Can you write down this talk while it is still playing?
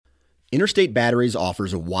Interstate Batteries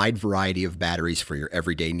offers a wide variety of batteries for your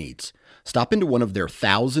everyday needs. Stop into one of their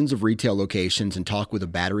thousands of retail locations and talk with a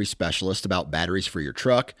battery specialist about batteries for your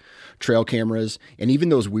truck, trail cameras, and even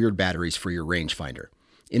those weird batteries for your rangefinder.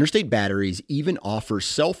 Interstate Batteries even offers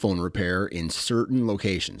cell phone repair in certain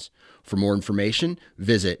locations. For more information,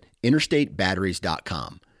 visit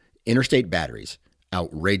interstatebatteries.com. Interstate Batteries,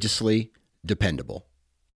 outrageously dependable.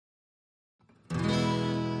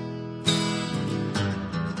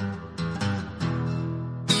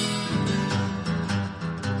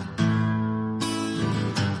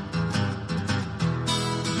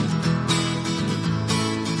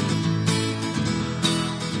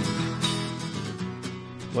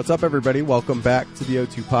 What's up, everybody? Welcome back to the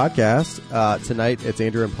O2 Podcast. Tonight, it's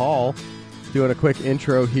Andrew and Paul doing a quick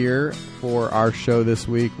intro here for our show this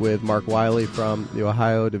week with Mark Wiley from the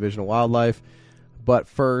Ohio Division of Wildlife. But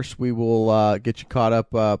first, we will get you caught up.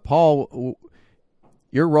 Paul,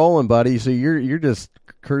 you're rolling, buddy. So you're just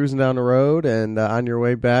cruising down the road and on your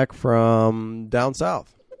way back from down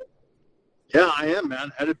south. Yeah, I am,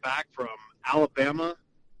 man. Headed back from Alabama,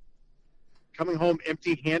 coming home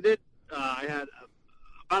empty-handed. I had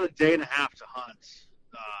about a day and a half to hunt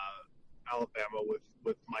Alabama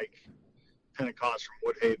with Mike Pentecost from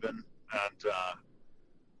Woodhaven, and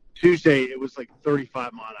Tuesday it was like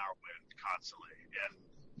 35-mile-an-hour wind constantly. And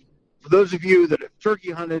for those of you that have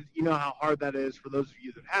turkey hunted, you know how hard that is. For those of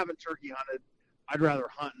you that haven't turkey hunted, I'd rather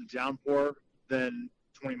hunt in downpour than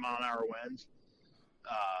 20-mile-an-hour winds.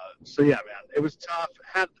 So yeah, man, it was tough.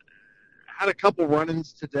 Had a couple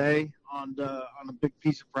run-ins today on a big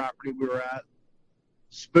piece of property we were at.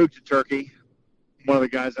 Spooked a turkey. One of the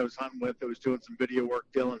guys I was hunting with that was doing some video work,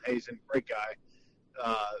 Dylan Hazen, great guy.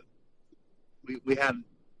 We had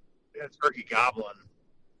a turkey gobbling.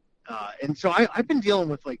 And so I've been dealing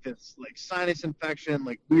with like this like sinus infection,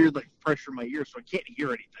 like weird like pressure in my ears, so I can't hear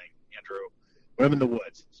anything, Andrew, when I'm in the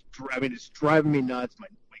woods. It's driving me nuts. My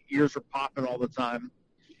ears are popping all the time.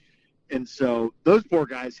 And so those poor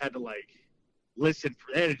guys had to like listen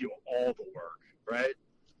for they had to do all the work, right?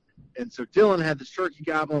 And so Dylan had this turkey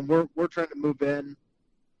gobbling. We're trying to move in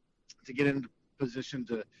to get into position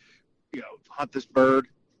to, hunt this bird.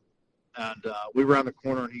 And we were around the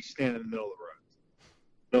corner, and he's standing in the middle of the road,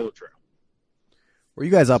 middle of the trail. Were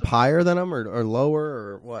you guys up higher than them or lower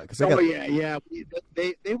or what? Yeah.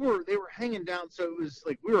 They were hanging down. So it was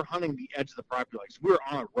like we were hunting the edge of the property. Like so we were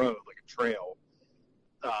on a road, like a trail,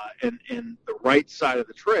 and the right side of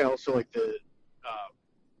the trail. So like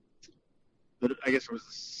I guess it was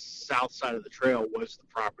the south side of the trail was the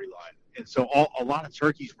property line. And so a lot of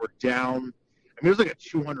turkeys were down. I mean, it was like a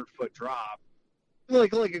 200-foot drop,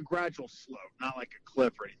 like a gradual slope, not like a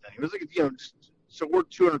cliff or anything. It was like, so we're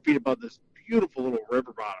 200 feet above this beautiful little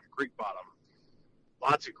river bottom, creek bottom,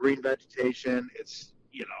 lots of green vegetation. It's,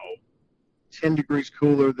 10 degrees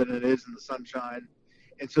cooler than it is in the sunshine.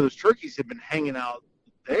 And so those turkeys have been hanging out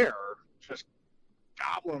there, just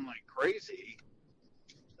gobbling like crazy.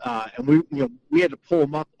 And we had to pull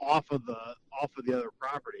them up off of the other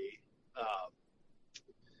property.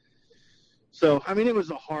 So I mean, it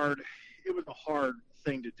was a hard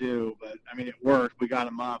thing to do, but I mean, it worked. We got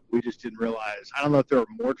them up. We just didn't realize. I don't know if there were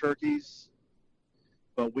more turkeys,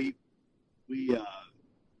 but we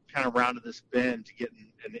kind of rounded this bend to get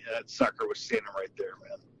in, and that sucker was standing right there,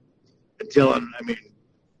 man. And Dylan, I mean,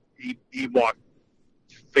 he walked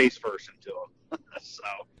face first into him. So.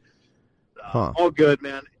 All good,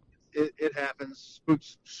 man. It happens.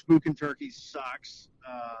 Spooking turkeys sucks.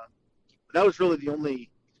 That was really the only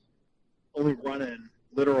run-in,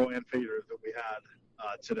 literal and figurative, that we had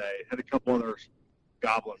today. Had a couple others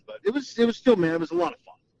gobbling, but it was still, man. It was a lot of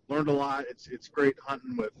fun. Learned a lot. It's great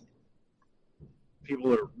hunting with people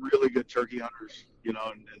that are really good turkey hunters, and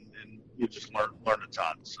you just learn a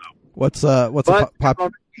ton. So what's the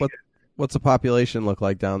population look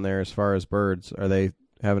like down there as far as birds? Are they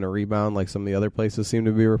having a rebound like some of the other places seem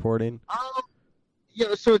to be reporting?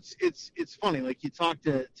 So it's funny. Like you talk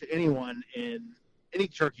to anyone in any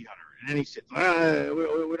turkey hunter in any state, we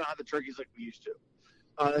don't have the turkeys like we used to.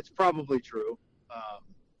 That's probably true.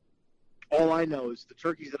 All I know is the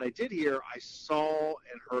turkeys that I did hear, I saw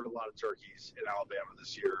and heard a lot of turkeys in Alabama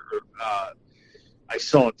this year. I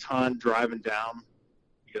saw a ton driving down,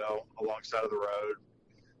 alongside of the road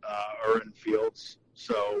or in fields.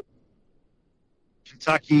 So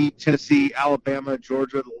Kentucky, Tennessee, Alabama,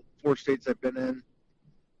 Georgia, the 4 states I've been in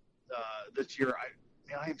this year,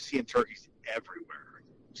 I am seeing turkeys everywhere.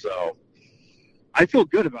 So I feel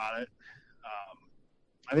good about it.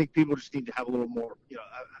 I think people just need to have a little more,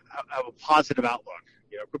 have a positive outlook.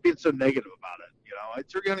 Quit being so negative about it.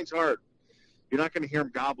 Turkey hunting's hard. You're not going to hear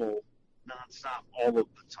them gobble nonstop all of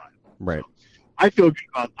the time. Right. So I feel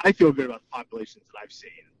good about the populations that I've seen.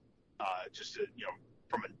 Just to,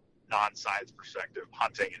 from a non-science perspective,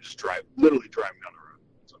 hunting and just literally driving down the road.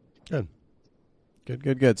 So.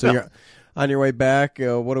 Good. So you're on your way back.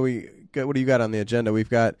 What do you got on the agenda? We've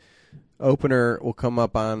got opener will come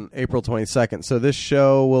up on April 22nd. So this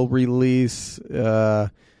show will release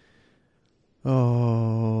the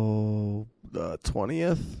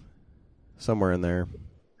 20th, somewhere in there.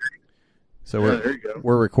 So there you go.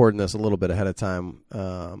 We're recording this a little bit ahead of time. We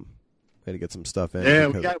had to get some stuff in. Yeah,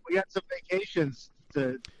 we got some vacations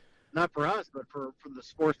not for us, but for the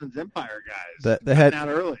Sportsman's Empire guys. The head out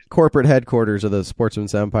early. Corporate headquarters of the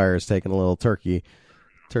Sportsman's Empire is taking a little turkey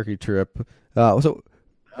trip. So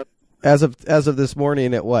as of this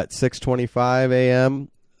morning at 6:25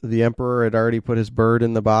 a.m., the Emperor had already put his bird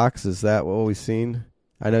in the box. Is that what we've seen?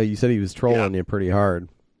 I know you said he was trolling you pretty hard.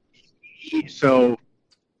 He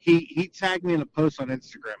tagged me in a post on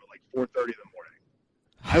Instagram at 4:30 in the morning.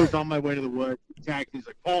 I was on my way to the woods. He tagged me. He's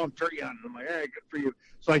like, Paul, I'm turkey hunting. I'm like, all right, good for you.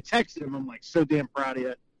 So I texted him. I'm like, so damn proud of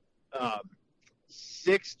you.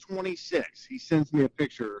 6:26. He sends me a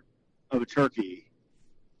picture of a turkey.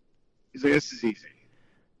 He's like, this is easy.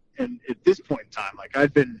 And at this point in time,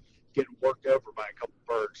 I'd been getting worked over by a couple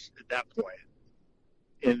birds at that point.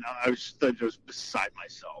 And I was just beside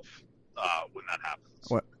myself when that happens.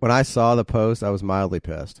 When I saw the post, I was mildly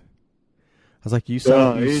pissed. I was like, you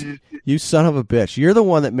son of a bitch. You're the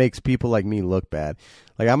one that makes people like me look bad.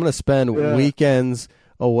 I'm going to spend weekends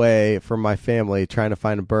away from my family trying to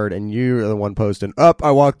find a bird, and you're the one posting,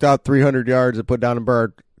 I walked out 300 yards and put down a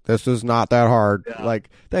bird. This is not that hard. Yeah.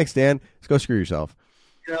 Thanks, Dan. Let's go screw yourself.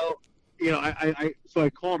 So I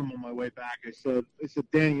called him on my way back. I said,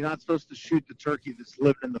 Dan, you're not supposed to shoot the turkey that's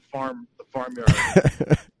living in the farmyard.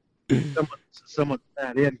 Someone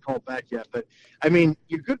that he hadn't called back yet, but I mean,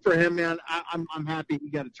 you're good for him, man. I'm happy he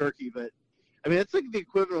got a turkey, but I mean, it's like the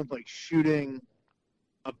equivalent of shooting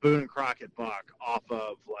a Boone and Crockett buck off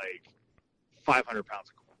of 500 pounds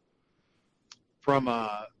of corn from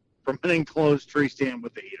an enclosed tree stand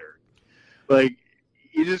with the heater.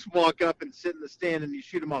 You just walk up and sit in the stand and you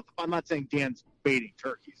shoot them off. I'm not saying Dan's baiting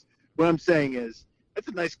turkeys. What I'm saying is that's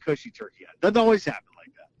a nice cushy turkey hunt. Doesn't always happen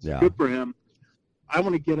like that. So good for him. I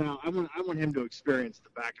want to get out. I want him to experience the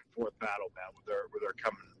back and forth battle, man, where they're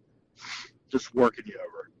coming, just working you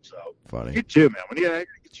over. So funny. You too, man. When you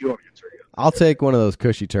get you on your turkey. I'll take one of those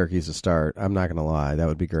cushy turkeys to start. I'm not gonna lie, that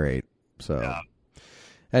would be great. So,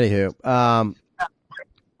 anywho,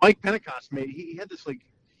 Mike Pentecost he had this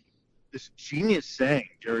this genius saying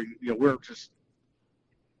during we're just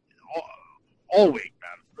all week,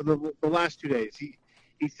 man. For the last 2 days, he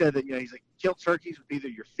said that he's like, kill turkeys with either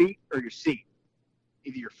your feet or your seat.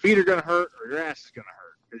 Either your feet are going to hurt or your ass is going to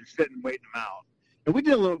hurt because you're sitting waiting them out. And we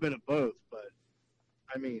did a little bit of both, but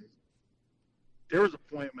I mean, there was a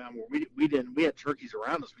point, man, where we had turkeys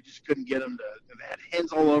around us. We just couldn't get them they had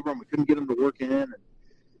hens all over them. We couldn't get them to work in. And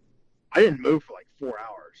I didn't move for 4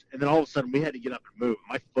 hours. And then all of a sudden we had to get up and move.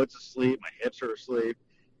 My foot's asleep. My hips are asleep.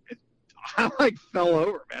 And I fell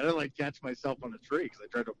over, man. I didn't catch myself on a tree because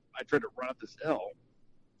I tried to run up this hill.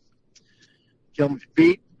 Kill them with your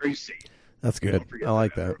feet or your seat. That's good. I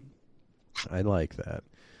like that. I like that.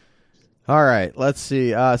 All right. Let's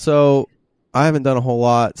see. So I haven't done a whole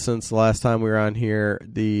lot since the last time we were on here.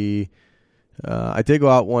 I did go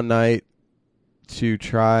out one night to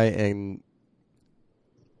try and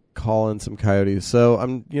call in some coyotes.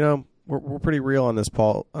 So we're pretty real on this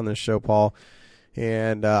show, Paul.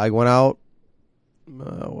 And I went out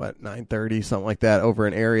 9:30, something like that, over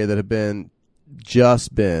an area that had been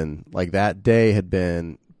that day had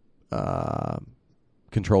been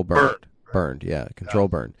controlled burned. Yeah,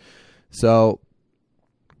 controlled burned. So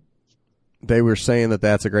they were saying that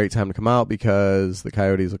that's a great time to come out because the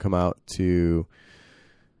coyotes will come out to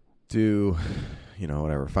do,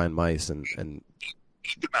 find mice and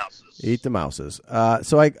eat the mouses.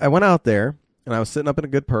 So I went out there and I was sitting up in a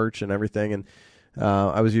good perch and everything, and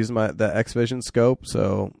I was using the X-Vision scope.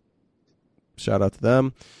 So shout out to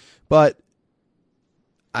them, but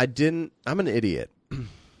I'm an idiot.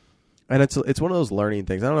 And it's one of those learning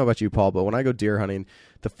things. I don't know about you, Paul, but when I go deer hunting,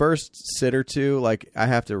 the first sit or two, I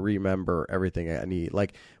have to remember everything I need.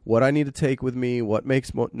 What I need to take with me, what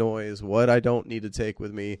makes noise, what I don't need to take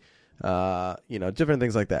with me, different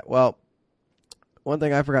things like that. Well, one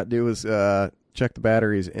thing I forgot to do was check the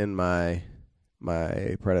batteries in my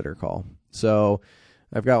Predator call. So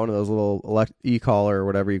I've got one of those little e-collar or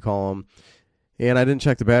whatever you call them. And I didn't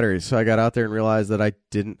check the batteries, so I got out there and realized that I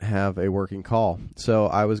didn't have a working call. So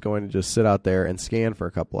I was going to just sit out there and scan for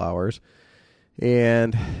a couple hours,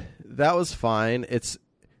 and that was fine.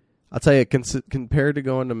 I'll tell you, compared to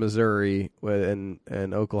going to Missouri and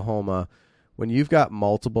Oklahoma, when you've got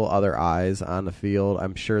multiple other eyes on the field,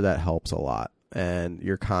 I'm sure that helps a lot. And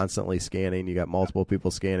you're constantly scanning. You got multiple people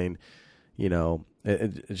scanning. You know,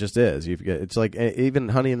 it just is. It's like even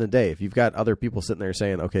hunting in the day. If you've got other people sitting there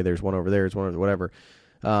saying, okay, there's one over there, there's one over whatever.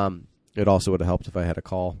 It also would have helped if I had a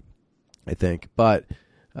call, I think. But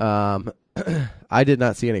I did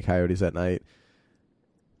not see any coyotes that night.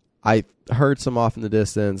 I heard some off in the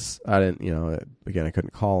distance. I didn't, again, I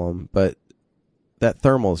couldn't call them. But that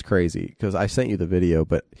thermal is crazy because I sent you the video.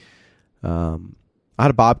 But I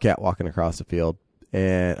had a bobcat walking across the field,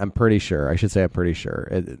 and I'm pretty sure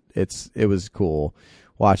it was cool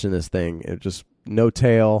watching this thing. It just no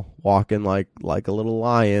tail, walking like a little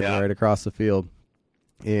lion right across the field,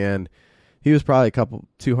 and he was probably a couple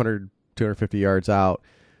 250 yards out.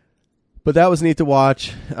 But that was neat to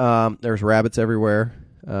watch. There's rabbits everywhere.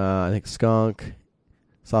 I think skunk.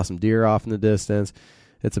 Saw some deer off in the distance.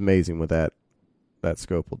 It's amazing what that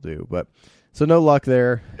scope will do. But so no luck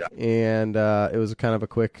there, and it was kind of a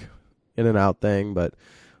quick in and out thing. But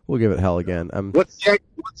we'll give it hell again. What's the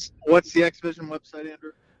X-Vision website,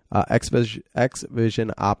 Andrew?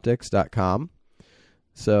 xvisionoptics.com.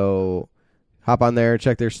 So hop on there,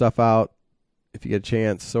 check their stuff out. If you get a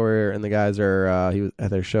chance, Sawyer and the guys he was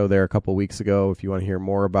at their show there a couple weeks ago. If you want to hear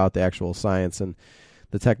more about the actual science and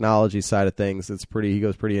the technology side of things, he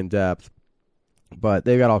goes pretty in depth. But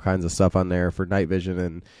they've got all kinds of stuff on there for night vision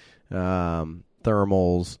and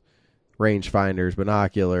thermals, range finders,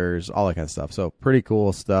 binoculars, all that kind of stuff. So pretty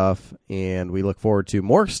cool stuff, and we look forward to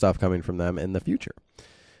more stuff coming from them in the future.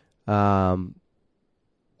 While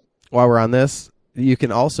we're on this, you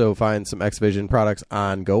can also find some X-Vision products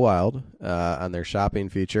on Go Wild on their shopping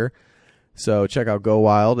feature. So check out Go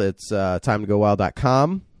Wild. It's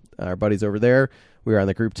timetogowild.com. Our buddies over there. We were on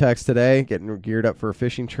the group text today, getting geared up for a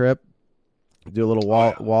fishing trip. Do a little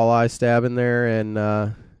walleye stab in there and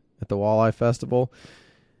at the Walleye Festival.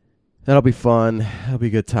 That'll be fun. That'll be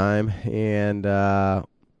a good time. And,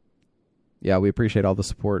 we appreciate all the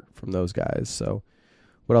support from those guys. So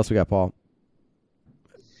what else we got, Paul?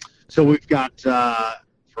 So we've got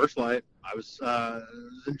First Light. I was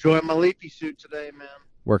enjoying my leafy suit today, man.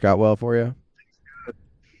 Work out well for you?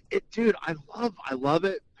 Dude, I love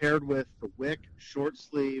it paired with the wick short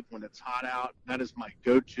sleeve when it's hot out. That is my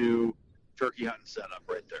go-to turkey hunting setup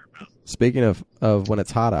right there, man. Speaking of when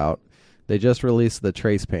it's hot out, they just released the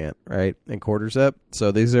Trace Pant, right, and quarter zip.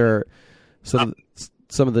 So these are some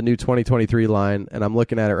of the new 2023 line, and I'm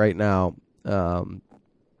looking at it right now.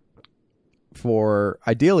 For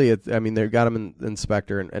ideally, they've got them in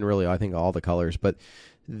Spectre and really I think all the colors, but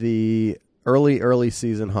the early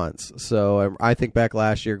season hunts. So I think back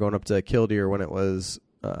last year going up to Killdeer when it was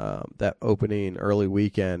that opening early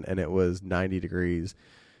weekend and it was 90 degrees.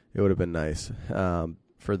 It would have been nice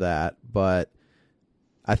for that, but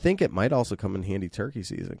I think it might also come in handy turkey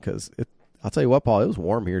season because I'll tell you what, Paul, it was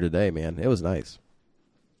warm here today, man. It was nice,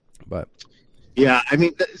 but. Yeah,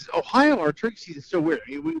 Ohio, our turkey season is so weird.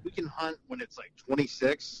 We can hunt when it's like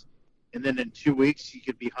 26, and then in 2 weeks you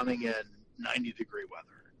could be hunting in 90-degree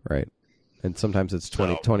weather. Right, and sometimes it's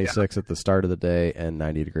 26 at the start of the day and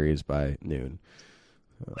 90 degrees by noon.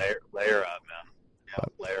 Layer up, man. Yeah,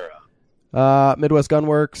 layer up. Midwest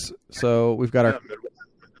Gunworks. So we've got our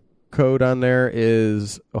code on there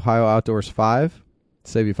is Ohio Outdoors 5.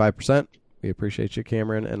 Save you 5%. We appreciate you,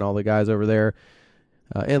 Cameron, and all the guys over there.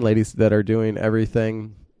 And ladies that are doing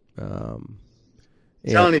everything. Telling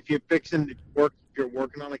if you're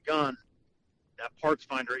working on a gun, that parts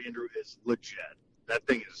finder, Andrew, is legit. That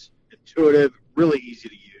thing is intuitive, really easy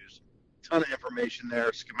to use. Ton of information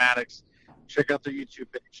there, schematics. Check out their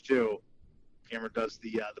YouTube page too. Cameron does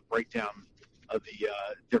the breakdown of the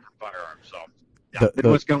different firearms. So,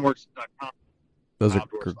 MidwestGunworks.com. Those are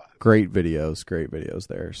great videos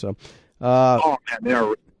there. So, man, they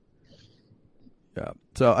are. Yeah.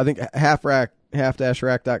 So I think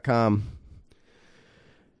half-rack.com,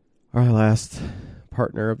 our last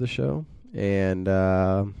partner of the show. And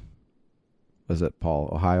was it Paul?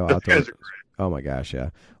 Ohio Outdoors. Oh my gosh, yeah.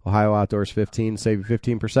 Ohio Outdoors 15, save you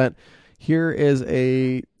 15%. Here is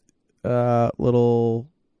a little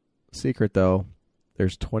secret though.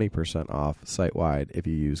 There's 20% off site-wide if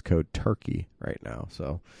you use code TURKEY right now.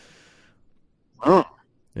 So, oh.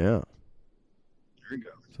 Yeah. There you go.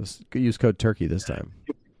 So use code TURKEY this time.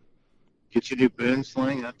 Get your new boon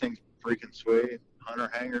sling. That thing's freaking sweet. Hunter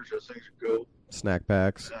hangers. Those things are cool. Snack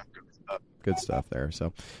packs. Yeah, good stuff there.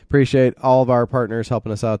 So appreciate all of our partners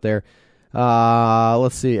helping us out there.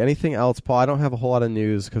 Let's see. Anything else, Paul? I don't have a whole lot of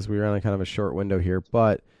news because we're on kind of a short window here,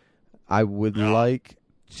 but I would like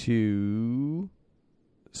to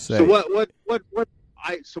say. So what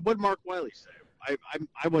did Mark Wiley say?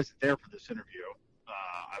 I wasn't there for this interview.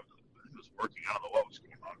 I was working. I don't know what was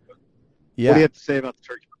going on, but Yeah. what do you have to say about the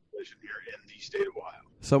turkey population here in the state of Ohio?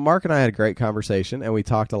 So Mark and I had a great conversation, and we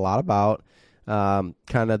talked a lot about kind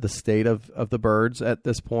of the state of the birds at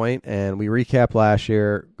this point, and we recapped last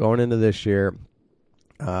year, going into this year.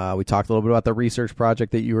 We talked a little bit about the research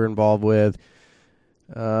project that you were involved with.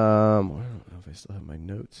 I don't know if I still have my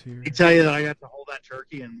notes here. Did he tell you that I got to hold that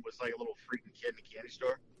turkey and was like a little freaking kid in a candy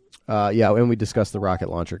store? Yeah, and we discussed the rocket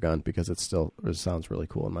launcher gun because it sounds really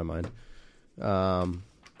cool in my mind.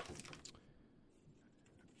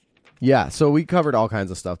 Yeah, so we covered all kinds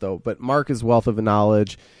of stuff, though. But Mark is wealth of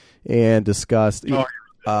knowledge and discussed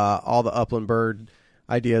all the upland bird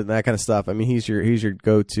ideas and that kind of stuff. I mean, he's your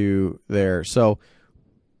go-to there. So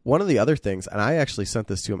one of the other things, and I actually sent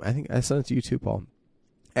this to him. I think I sent it to you too, Paul.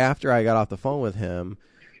 After I got off the phone with him,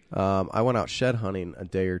 I went out shed hunting a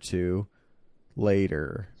day or two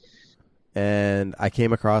later, and I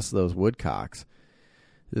came across those woodcocks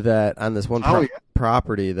that on this one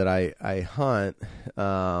property that I hunt.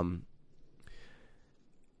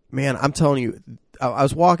 Man, I'm telling you, I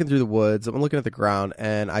was walking through the woods. I'm looking at the ground,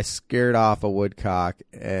 and I scared off a woodcock,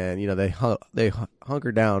 and they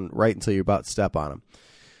hunker down right until you about step on them.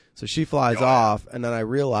 So she flies off, and then I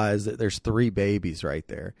realize that there's 3 babies right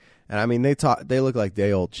there. And I mean, they look like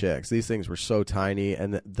day-old chicks. These things were so tiny,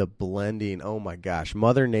 and the blending, oh my gosh.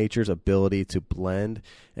 Mother Nature's ability to blend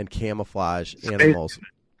and camouflage animals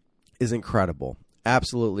is incredible.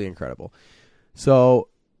 Absolutely incredible. So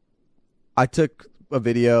I took a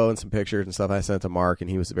video and some pictures and stuff I sent to Mark, and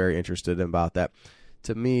he was very interested about that.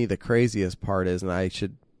 To me, the craziest part is, and I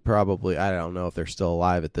should probably, I don't know if they're still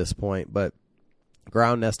alive at this point, but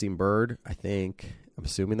ground nesting bird, I'm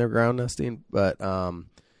assuming they're ground nesting, but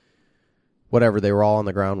whatever, they were all on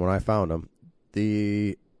the ground when I found them.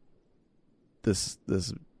 This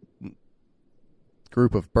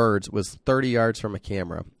group of birds was 30 yards from a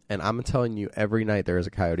camera, and I'm telling you, every night there is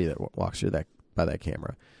a coyote that walks through by that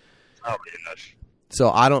camera. Oh gosh. So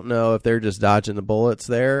I don't know if they're just dodging the bullets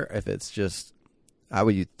there, if it's just,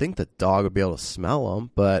 you'd think the dog would be able to smell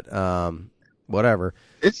them, but whatever.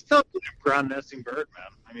 It's tough to do ground nesting bird, man.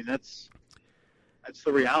 I mean, that's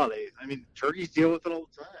the reality. I mean, turkeys deal with it all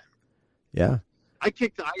the time. Yeah. I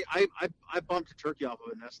bumped a turkey off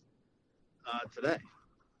of a nest today.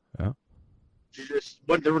 Yeah.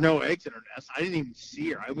 There were no eggs in her nest. I didn't even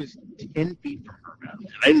see her. I was 10 feet from her, man. And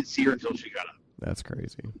I didn't see her until she got up. That's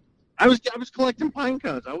crazy. I was collecting pine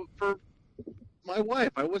cones for my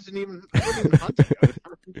wife. I wasn't even hunting. I was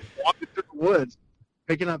walking through the woods,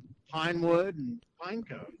 picking up pine wood and pine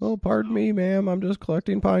cones. Oh, pardon me, ma'am. I'm just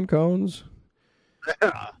collecting pine cones.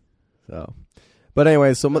 Yeah. So, but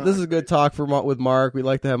anyway, so this is a good talk with Mark. We'd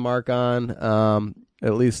like to have Mark on,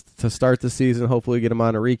 at least to start the season. Hopefully get him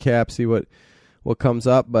on a recap, see what comes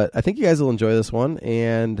up. But I think you guys will enjoy this one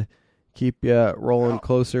and keep you rolling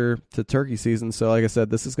closer to turkey season. So like I said,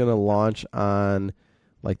 this is going to launch on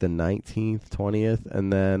like the 19th, 20th,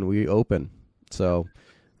 and then we open. So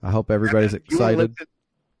I hope everybody's excited.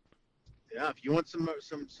 If you want some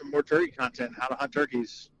more turkey content, how to hunt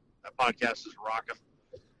turkeys, that podcast is rocking.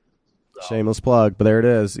 So, shameless plug, but there it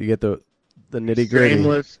is. You get the nitty gritty.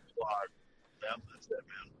 Shameless plug. Yeah, that's it,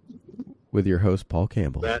 man. With your host, Paul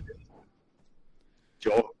Campbell.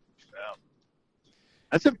 Joel. Yeah.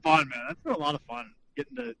 That's been fun, man. That's been a lot of fun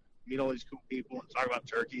getting to meet all these cool people and talk about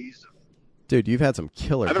turkeys. Dude, you've had some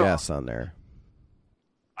killer guests on there.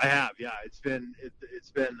 I have, yeah. It's been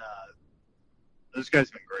this guy's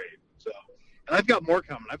been great. So, and I've got more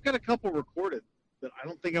coming. I've got a couple recorded that I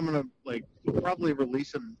don't think I'm gonna we'll probably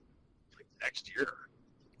release them next year.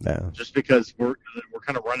 Yeah. Just because we're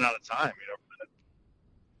kind of running out of time,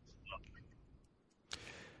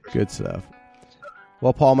 Good stuff.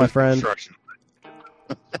 Well, Paul, my friend,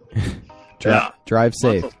 drive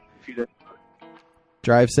safe.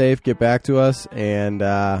 Drive safe. Get back to us and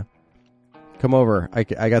come over. I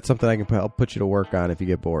got something I can help put you to work on if you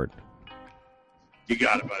get bored. You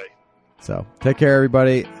got it, buddy. So take care,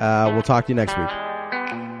 everybody. We'll talk to you next week.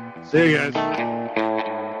 See you guys.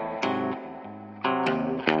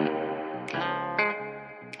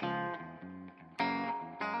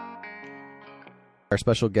 Our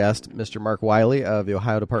special guest, Mr. Mark Wiley of the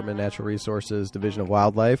Ohio Department of Natural Resources Division of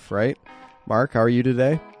Wildlife, right? Mark, how are you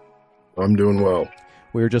today? I'm doing well.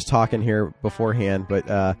 We were just talking here beforehand,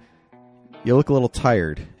 but you look a little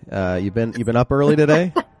tired. You've been up early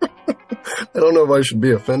today? I don't know if I should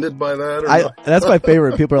be offended by that or not. That's my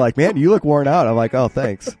favorite. People are like, man, you look worn out. I'm like, oh,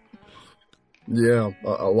 thanks. Yeah,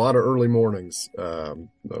 a lot of early mornings for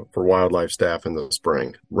wildlife staff in the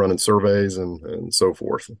spring, running surveys and so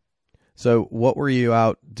forth. So what were you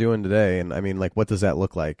out doing today? And I mean, like, what does that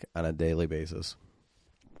look like on a daily basis?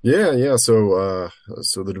 Yeah. So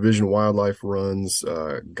the Division of Wildlife runs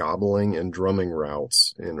gobbling and drumming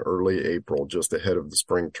routes in early April, just ahead of the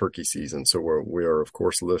spring turkey season. So we are of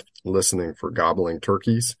course listening for gobbling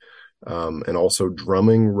turkeys, and also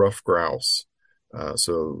drumming ruffed grouse.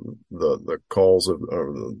 So the calls of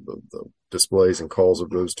or the displays and calls of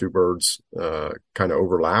those two birds kind of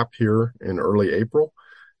overlap here in early April.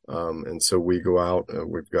 And so we go out,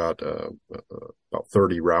 we've got about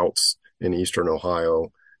 30 routes in eastern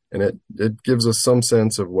Ohio, and it gives us some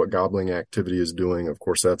sense of what gobbling activity is doing. Of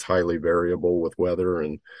course, that's highly variable with weather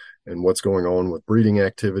and what's going on with breeding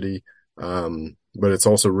activity. But it's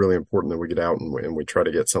also really important that we get out and we try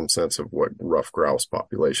to get some sense of what ruffed grouse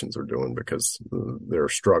populations are doing, because they're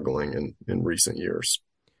struggling in recent years,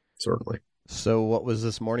 certainly. So what was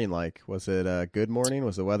this morning like? Was it a good morning?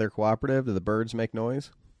 Was the weather cooperative? Did the birds make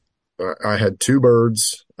noise? I had two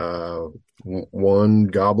birds, one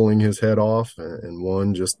gobbling his head off and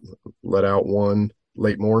one just let out one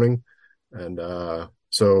late morning. And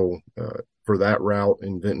so for that route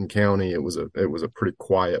in Vinton County, it was a pretty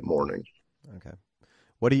quiet morning. Okay.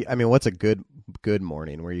 What's a good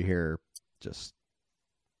morning where you hear just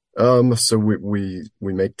So we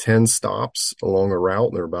make 10 stops along a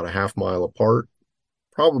route. They're about a half mile apart.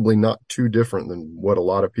 Probably not too different than what a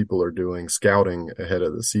lot of people are doing, scouting ahead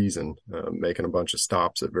of the season, making a bunch of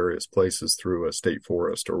stops at various places through a state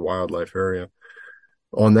forest or wildlife area.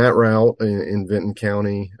 On that route in Vinton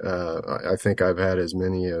County, I think I've had as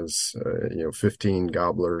many as 15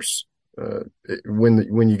 gobblers.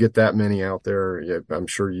 When you get that many out there, yeah, I'm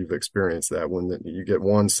sure you've experienced that. When you get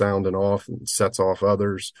one sounding off and sets off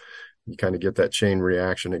others, you kind of get that chain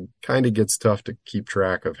reaction. It kind of gets tough to keep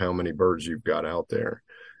track of how many birds you've got out there.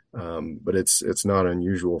 But it's not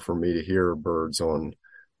unusual for me to hear birds on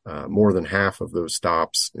more than half of those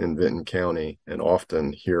stops in Vinton County, and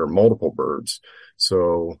often hear multiple birds.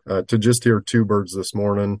 So to just hear two birds this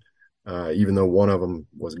morning, even though one of them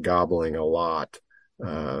was gobbling a lot,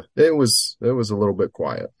 it was a little bit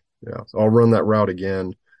quiet. Yeah, so I'll run that route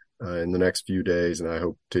again in the next few days, and I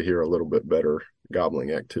hope to hear a little bit better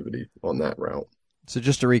gobbling activity on that route. So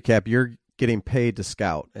just to recap, you're getting paid to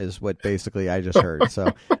scout is what basically I just heard.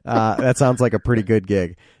 So that sounds like a pretty good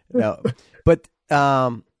gig. No, but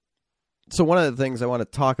so one of the things I want to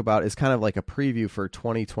talk about is kind of like a preview for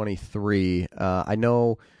 2023. I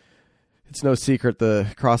know it's no secret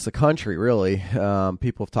across the country, really,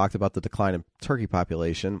 people have talked about the decline in turkey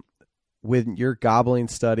population. With your gobbling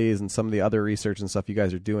studies and some of the other research and stuff you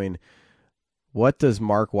guys are doing, what does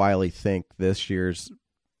Mark Wiley think this year's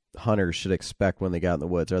hunters should expect when they get out in the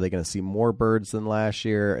woods? Are they going to see more birds than last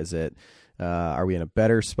year? Are we in a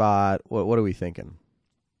better spot? What are we thinking?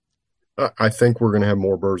 I think we're going to have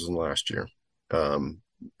more birds than last year.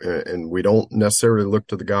 And we don't necessarily look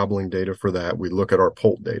to the gobbling data for that. We look at our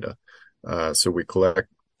poult data. So we collect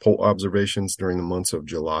poult observations during the months of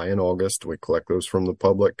July and August. We collect those from the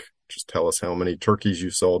public. Just tell us how many turkeys you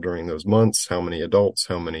saw during those months, how many adults,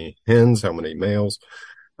 how many hens, how many males,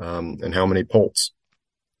 and how many poults.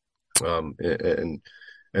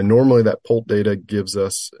 And normally that poult data gives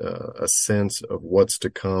us a sense of what's to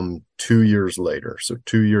come 2 years later, so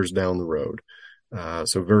 2 years down the road.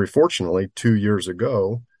 So very fortunately, 2 years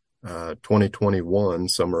ago, 2021,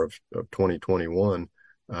 summer of 2021,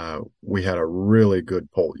 we had a really good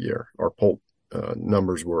poult year. Our poult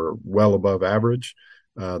numbers were well above average.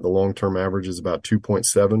 The long-term average is about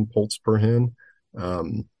 2.7 poults per hen.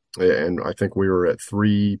 And I think we were at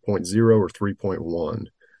 3.0 or 3.1.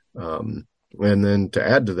 And then to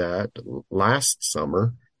add to that, last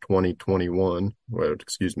summer,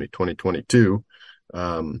 2022,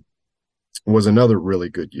 was another really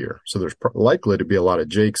good year. So there's likely to be a lot of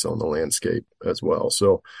jakes on the landscape as well.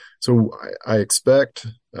 So I expect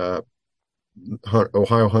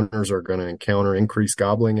Ohio hunters are going to encounter increased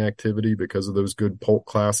gobbling activity because of those good poult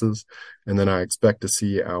classes. And then I expect to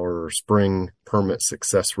see our spring permit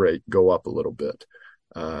success rate go up a little bit.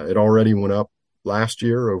 It already went up last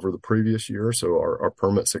year over the previous year. So our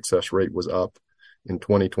permit success rate was up in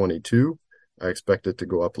 2022. I expect it to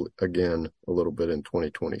go up again a little bit in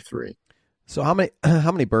 2023. So how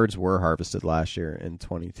many birds were harvested last year in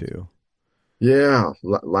 22? Yeah,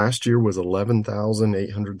 last year was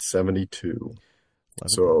 11,872.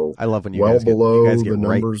 So I love when you well guys below get the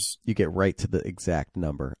numbers. You get right to the exact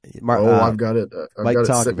number. I've got it. I've got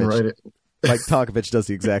it sitting right. Mike Tonkovich does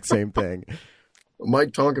the exact same thing.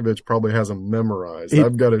 Mike Tonkovich probably has them memorized. He,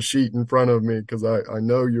 I've got a sheet in front of me because I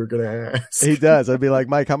know you're going to ask. he does. I'd be like,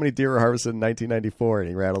 Mike, how many deer were harvested in 1994? And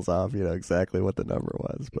he rattles off, exactly what the number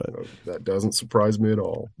was. But that doesn't surprise me at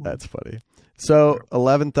all. That's funny. So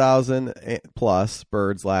 11,000 plus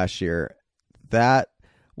birds last year.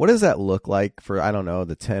 What does that look like for, I don't know,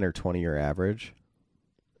 the 10 or 20 year average?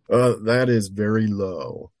 That is very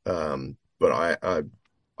low. But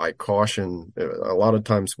I caution a lot of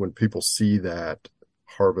times when people see that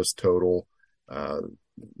harvest total,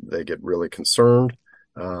 they get really concerned.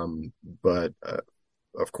 But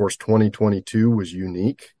of course, 2022 was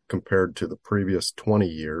unique compared to the previous 20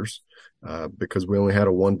 years because we only had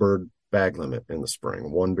a one bird bag limit in the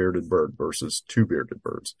spring, one bearded bird versus two bearded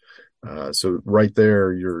birds. So right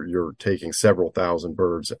there, you're taking several thousand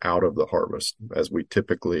birds out of the harvest, as we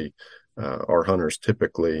typically, our hunters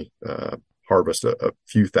typically harvest a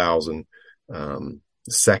few thousand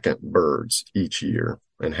second birds each year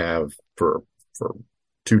and have for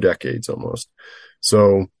 2 decades almost.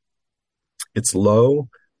 So it's low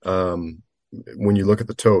when you look at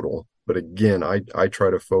the total. But again, I try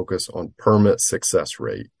to focus on permit success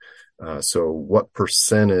rate. So what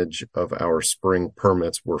percentage of our spring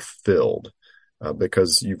permits were filled?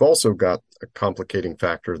 Because you've also got a complicating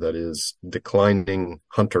factor that is declining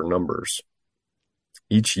hunter numbers.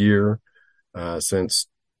 Each year since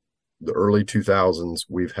the early 2000s,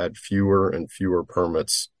 we've had fewer and fewer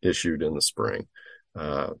permits issued in the spring.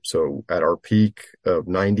 So at our peak of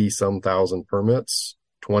 90-some thousand permits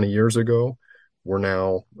 20 years ago, we're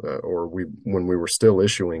now, when we were still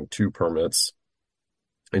issuing 2 permits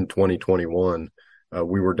in 2021,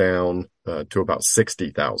 we were down to about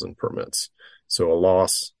 60,000 permits. So a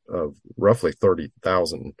loss of roughly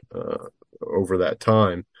 30,000 over that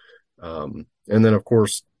time. And then, of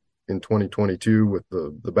course, in 2022, with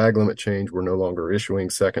the bag limit change, we're no longer issuing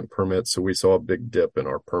second permits. So we saw a big dip in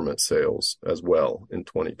our permit sales as well in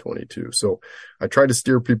 2022. So I try to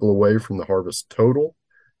steer people away from the harvest total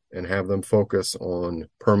and have them focus on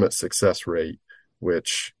permit success rate,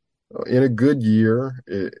 which in a good year,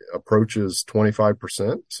 it approaches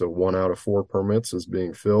 25%. So 1 out of 4 permits is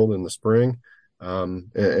being filled in the spring.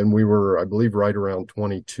 And we were, I believe, right around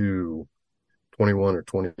 21 or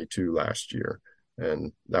 22 last year.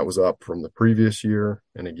 And that was up from the previous year.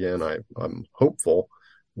 And again, I'm hopeful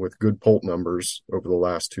with good poult numbers over the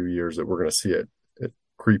last 2 years that we're going to see it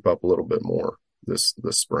creep up a little bit more this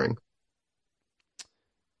spring.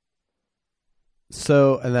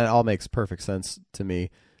 So, and that all makes perfect sense to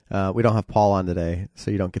me. We don't have Paul on today,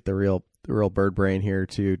 so you don't get the real bird brain here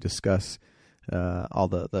to discuss all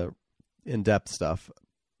the in-depth stuff.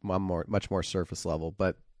 I'm much more surface level,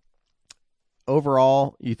 but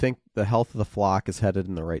overall, you think the health of the flock is headed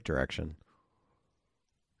in the right direction?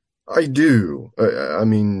 I do. I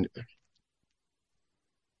mean,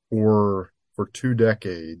 for 2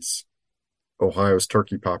 decades, Ohio's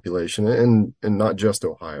turkey population, and not just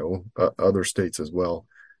Ohio, other states as well,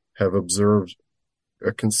 have observed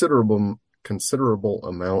a considerable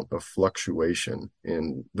amount of fluctuation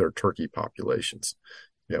in their turkey populations.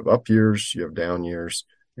 You have up years, you have down years,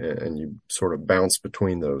 and you sort of bounce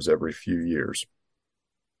between those every few years.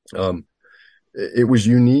 It was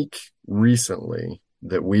unique recently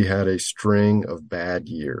that we had a string of bad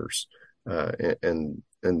years, and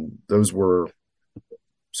those were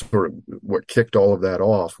sort of what kicked all of that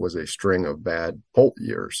off was a string of bad poult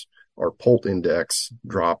years. Our poult index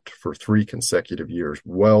dropped for 3 consecutive years,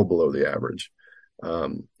 well below the average.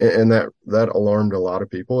 And that alarmed a lot of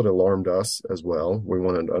people. It alarmed us as well. We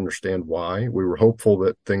wanted to understand why. We were hopeful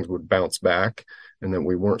that things would bounce back and that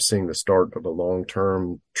we weren't seeing the start of a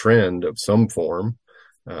long-term trend of some form,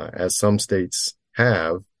 as some states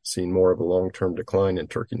have seen more of a long-term decline in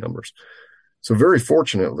turkey numbers. So very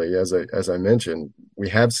fortunately, as I mentioned, we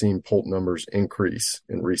have seen poult numbers increase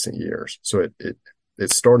in recent years. So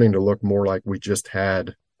it's starting to look more like we just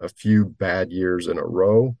had a few bad years in a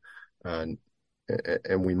row, and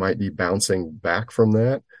we might be bouncing back from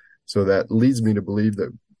that. So that leads me to believe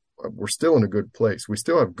that we're still in a good place. We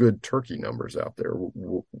still have good turkey numbers out there.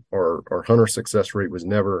 Our hunter success rate was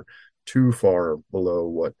never too far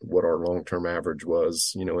below what our long-term average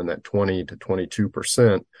was, in that 20 to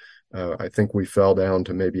 22%. I think we fell down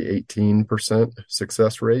to maybe 18%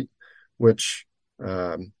 success rate, which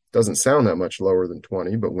doesn't sound that much lower than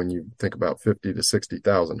 20, but when you think about 50 to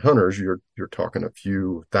 60,000 hunters, you're talking a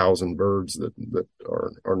few thousand birds that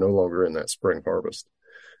are no longer in that spring harvest.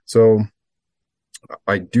 So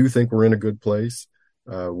I do think we're in a good place.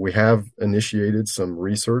 We have initiated some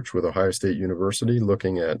research with Ohio State University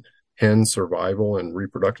looking at hen survival and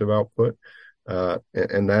reproductive output,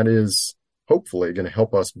 and that is hopefully going to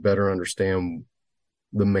help us better understand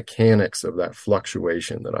the mechanics of that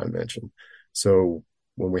fluctuation that I mentioned. So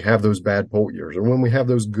when we have those bad poult years or when we have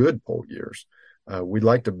those good poult years, we'd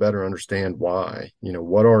like to better understand why.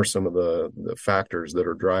 What are some of the factors that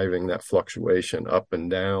are driving that fluctuation up and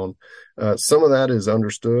down? Some of that is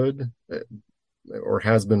understood or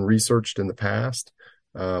has been researched in the past.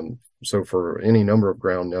 So for any number of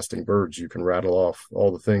ground nesting birds, you can rattle off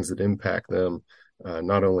all the things that impact them,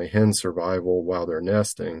 not only hen survival while they're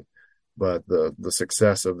nesting, but the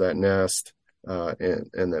success of that nest, and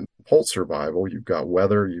then poult survival. You've got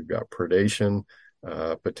weather, you've got predation,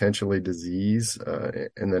 potentially disease,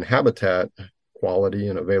 and then habitat quality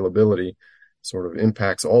and availability sort of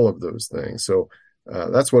impacts all of those things. So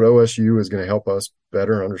that's what OSU is going to help us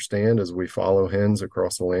better understand as we follow hens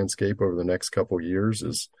across the landscape over the next couple of years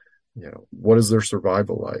is, what is their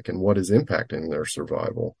survival like and what is impacting their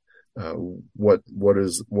survival? What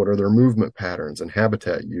are their movement patterns and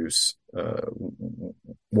habitat use?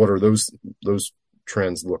 What are those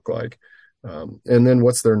trends look like? And then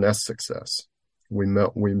what's their nest success? We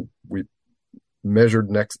measured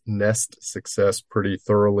nest success pretty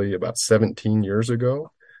thoroughly about 17 years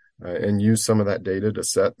ago, and used some of that data to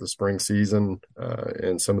set the spring season,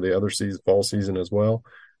 and some of the other fall season as well.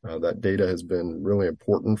 That data has been really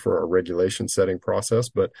important for our regulation setting process,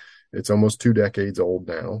 but it's almost 2 decades old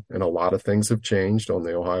now, and a lot of things have changed on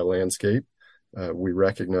the Ohio landscape. We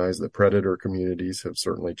recognize that predator communities have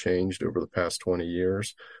certainly changed over the past 20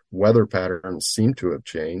 years. Weather patterns seem to have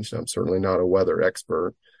changed. I'm certainly not a weather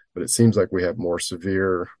expert, but it seems like we have more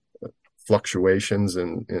severe fluctuations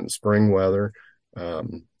in spring weather,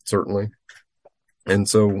 certainly. And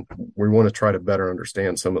so we want to try to better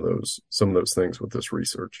understand some of those things with this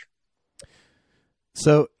research.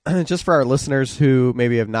 So just for our listeners who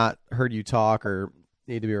maybe have not heard you talk or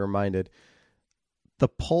need to be reminded, the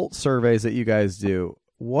poult surveys that you guys do,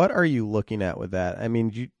 what are you looking at with that? I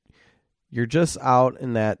mean, you're just out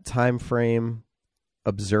in that time frame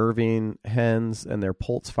observing hens and their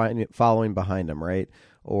poults following behind them, right?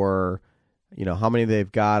 Or how many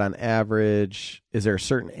they've got on average. Is there a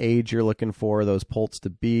certain age you're looking for those poults to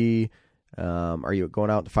be? Are you going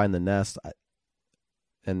out to find the nest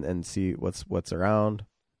and see what's around?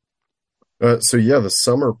 So yeah, the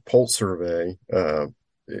summer poult survey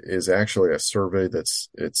is actually a survey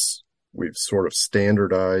we've sort of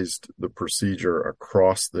standardized the procedure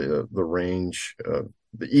across the range of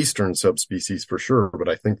the eastern subspecies for sure, but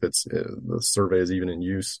I think that's the survey is even in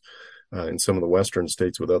use in some of the western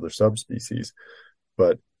states with other subspecies.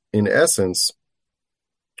 But in essence,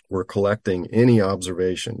 we're collecting any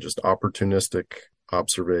observation, just opportunistic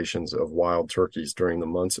observations of wild turkeys during the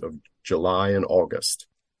months of July and August.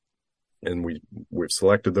 And we've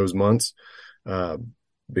selected those months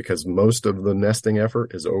because most of the nesting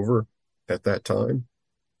effort is over at that time.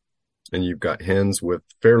 And you've got hens with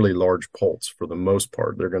fairly large poults for the most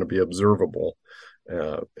part. They're going to be observable.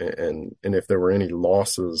 And if there were any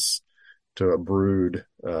losses to a brood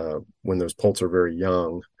when those poults are very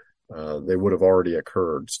young, they would have already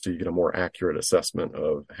occurred. So you get a more accurate assessment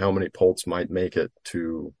of how many poults might make it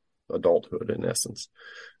to adulthood in essence.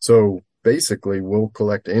 So basically, we'll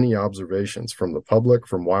collect any observations from the public,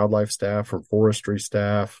 from wildlife staff, from forestry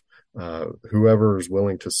staff, whoever is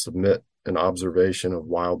willing to submit an observation of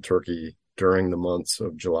wild turkey during the months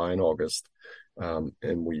of July and August. And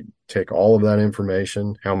we take all of that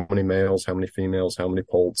information, how many males, how many females, how many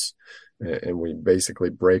poults, and we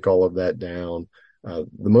basically break all of that down. The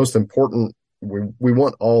most important, we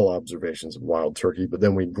want all observations of wild turkey, but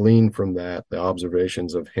then we glean from that the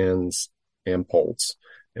observations of hens and poults.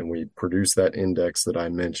 And we produce that index that I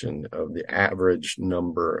mentioned of the average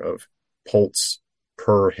number of poults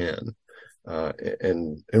per hen.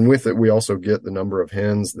 And with it, we also get the number of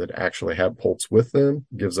hens that actually have poults with them.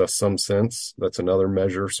 Gives us some sense. That's another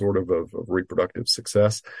measure sort of reproductive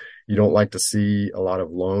success. You don't like to see a lot of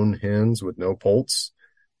lone hens with no poults.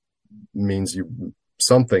 It means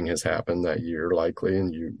something has happened that year likely,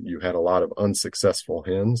 and you had a lot of unsuccessful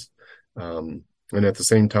hens. And at the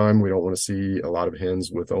same time, we don't want to see a lot of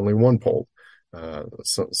hens with only one poult.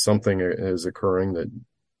 Something is occurring that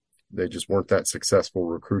they just weren't that successful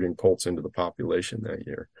recruiting poults into the population that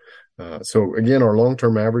year. So again, our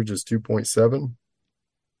long-term average is 2.7.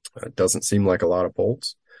 It doesn't seem like a lot of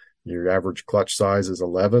poults. Your average clutch size is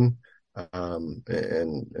 11.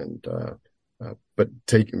 But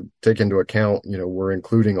take into account, we're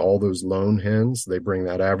including all those lone hens. They bring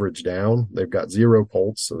that average down. They've got 0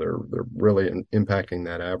 poults, so they're really impacting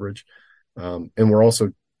that average. And we're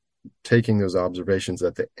also taking those observations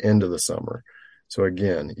at the end of the summer. So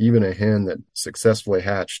again, even a hen that successfully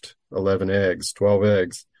hatched 11 eggs, 12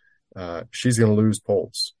 eggs, she's going to lose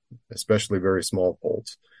poults. especially very small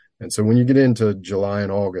poults. And so when you get into July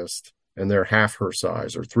and August and they're half her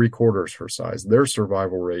size or 3/4 her size, their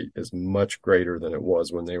survival rate is much greater than it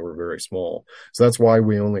was when they were very small. So that's why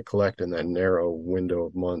we only collect in that narrow window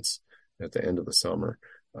of months at the end of the summer.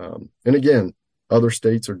 And again, other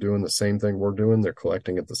states are doing the same thing we're doing. They're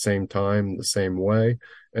collecting at the same time, the same way.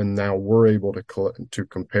 And now we're able to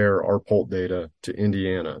compare our poult data to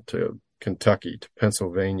Indiana, to Kentucky, to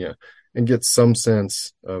Pennsylvania, and get some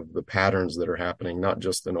sense of the patterns that are happening, not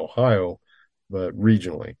just in Ohio, but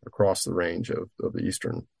regionally across the range of the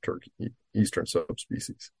eastern turkey, eastern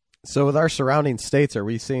subspecies. So with our surrounding states, are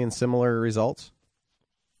we seeing similar results?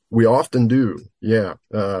 We often do. Yeah.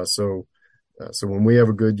 So when we have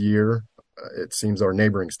a good year, it seems our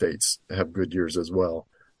neighboring states have good years as well.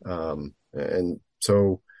 And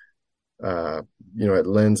so, it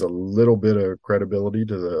lends a little bit of credibility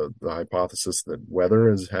to the hypothesis that weather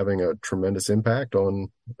is having a tremendous impact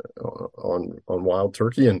on wild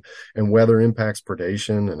turkey, and weather impacts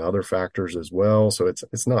predation and other factors as well. So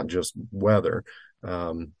it's not just weather,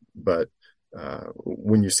 but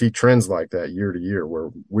when you see trends like that year to year, where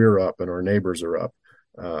we're up and our neighbors are up,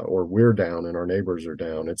 or we're down and our neighbors are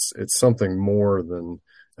down, it's something more than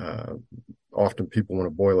often people want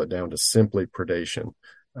to boil it down to simply predation.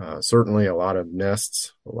 Certainly a lot of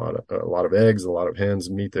nests, a lot of eggs, a lot of hens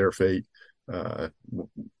meet their fate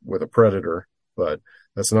with a predator, but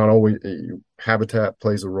that's not always. Habitat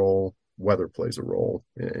plays a role, weather plays a role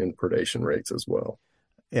in predation rates as well.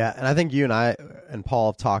 Yeah, and I think you and I and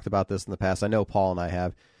Paul have talked about this in the past. I know Paul and I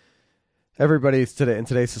have. Everybody today in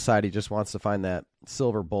today's society just wants to find that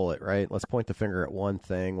silver bullet, right? Let's point the finger at one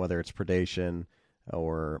thing, whether it's predation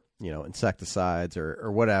or insecticides or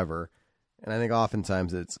whatever. And I think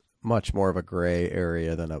oftentimes it's much more of a gray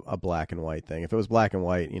area than a black and white thing. If it was black and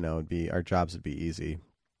white, our jobs would be easy,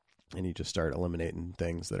 and you just start eliminating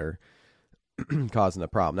things that are causing the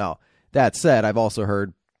problem. Now, that said, I've also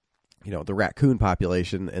heard, the raccoon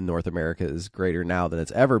population in North America is greater now than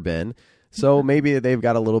it's ever been. So maybe they've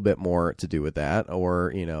got a little bit more to do with that,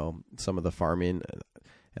 or, some of the farming.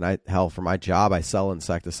 And for my job, I sell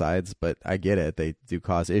insecticides, but I get it. They do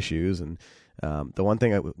cause issues. And the one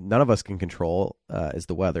thing none of us can control is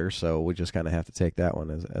the weather. So we just kind of have to take that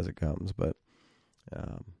one as it comes. But I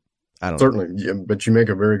don't know. Certainly. Yeah, but you make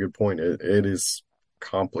a very good point. It is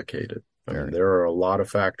complicated. I mean, there are a lot of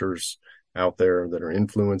factors out there that are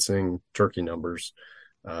influencing turkey numbers.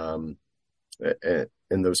 And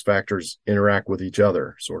those factors interact with each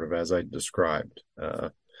other, sort of as I described.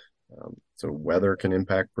 So weather can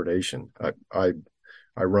impact predation.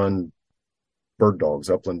 I run bird dogs,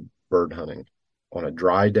 upland bird hunting. On a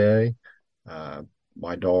dry day,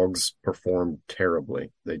 my dogs perform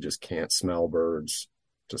terribly. They just can't smell birds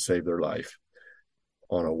to save their life.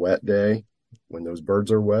 On a wet day, when those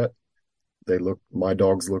birds are wet, my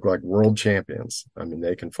dogs look like world champions. I mean,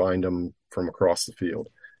 they can find them from across the field.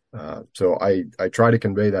 So I try to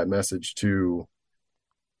convey that message to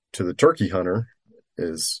the turkey hunter: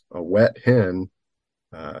 is a wet hen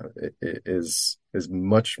is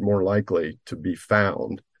much more likely to be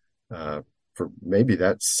found for maybe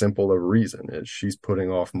that simple a reason, is she's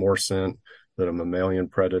putting off more scent that a mammalian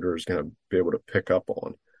predator is going to be able to pick up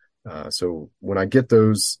on. So when I get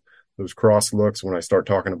those cross looks, when I start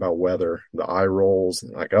talking about weather, the eye rolls,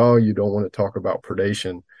 like, oh, you don't want to talk about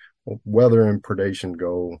predation. Well, weather and predation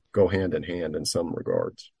go hand in hand in some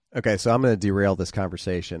regards. Okay, so I'm going to derail this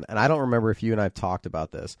conversation, and I don't remember if you and I have talked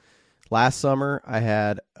about this. Last summer,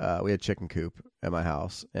 we had chicken coop at my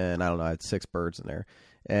house, and I don't know, I had 6 birds in there,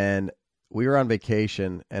 and we were on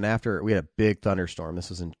vacation, and after we had a big thunderstorm. This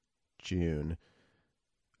was in June.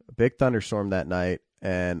 A big thunderstorm that night,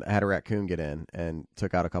 and I had a raccoon get in and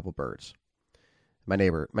took out a couple birds. My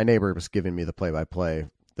neighbor was giving me the play-by-play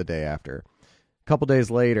the day after. A couple days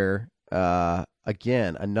later,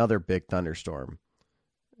 again, another big thunderstorm,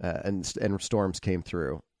 and storms came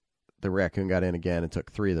through. The raccoon got in again and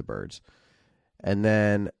took 3 of the birds. And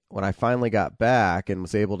then when I finally got back and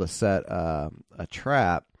was able to set a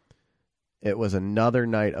trap, it was another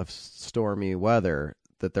night of stormy weather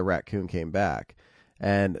that the raccoon came back.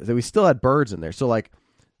 And so we still had birds in there. So, I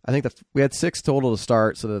think we had 6 total to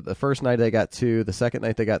start. So the first night they got 2. The second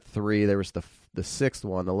night they got 3. There was the 6th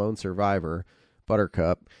one, the lone survivor,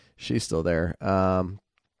 Buttercup. She's still there.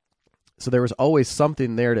 So there was always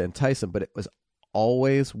something there to entice them, but it was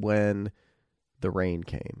always when the rain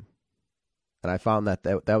came. And I found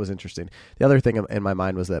that was interesting. The other thing in my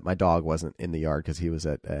mind was that my dog wasn't in the yard because he was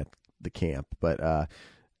at the camp. But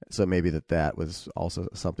So maybe that was also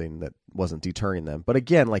something that wasn't deterring them. But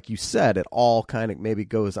again, like you said, it all kind of maybe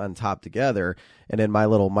goes on top together. And in my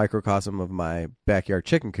little microcosm of my backyard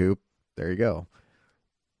chicken coop, there you go.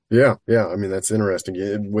 Yeah, yeah. I mean, that's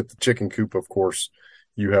interesting. With the chicken coop, of course,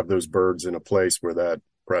 you have those birds in a place where that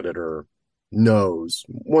predator knows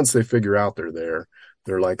once they figure out they're there,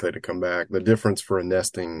 they're likely to come back. The difference for a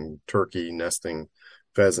nesting turkey, nesting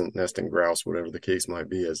pheasant, nesting grouse, whatever the case might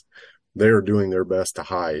be, is they're doing their best to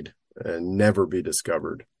hide and never be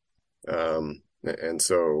discovered. And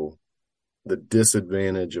so the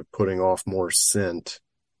disadvantage of putting off more scent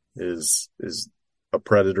is a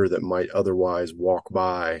predator that might otherwise walk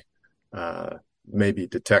by, maybe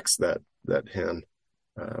detects that hen.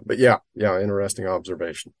 But yeah, interesting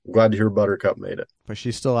observation. I'm glad to hear Buttercup made it. But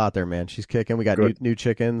she's still out there, man. She's kicking. We got new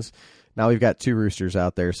chickens. Now we've got 2 roosters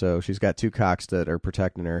out there, so she's got 2 cocks that are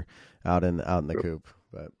protecting her out in the coop.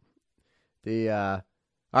 But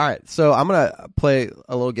all right, so I'm gonna play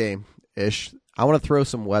a little game ish. I want to throw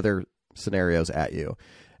some weather scenarios at you,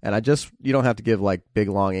 and you don't have to give like big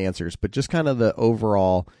long answers, but just kind of the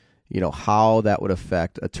overall, how that would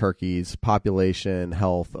affect a turkey's population,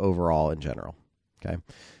 health overall in general. Okay,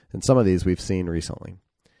 and some of these we've seen recently.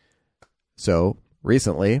 So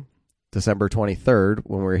recently, December 23rd,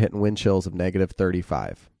 when we were hitting wind chills of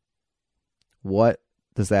 -35, what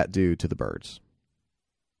does that do to the birds?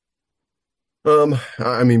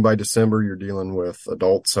 I mean, by December, you're dealing with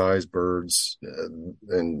adult-sized birds,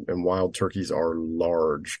 and wild turkeys are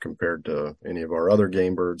large compared to any of our other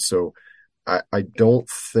game birds. So I don't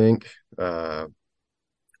think they're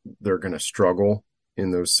going to struggle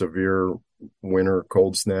in those severe winter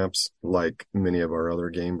cold snaps like many of our other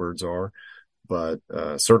game birds are. But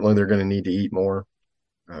certainly they're going to need to eat more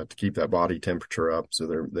to keep that body temperature up.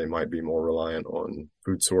 So they might be more reliant on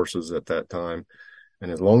food sources at that time. And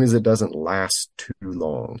as long as it doesn't last too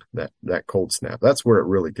long, that cold snap, that's where it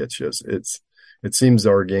really gets you. It seems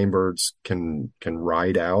our game birds can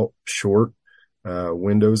ride out short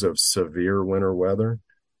windows of severe winter weather,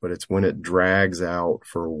 but it's when it drags out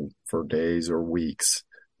for days or weeks,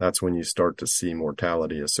 that's when you start to see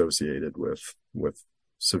mortality associated with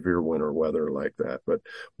severe winter weather like that. But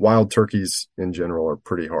wild turkeys in general are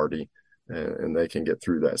pretty hardy, and they can get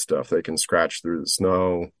through that stuff. They can scratch through the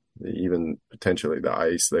snow, even potentially the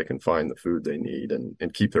ice. They can find the food they need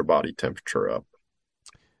and keep their body temperature up.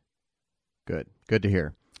 Good to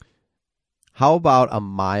hear. How about a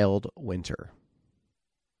mild winter?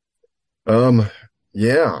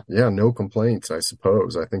 Yeah, no complaints, I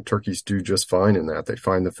suppose. I think turkeys do just fine in that. They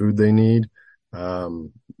find the food they need.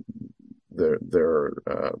 Their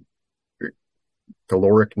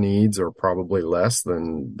caloric needs are probably less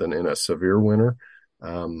than in a severe winter.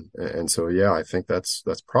 And so, yeah, I think that's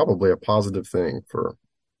probably a positive thing for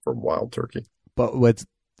wild turkey. But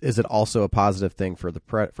is it also a positive thing for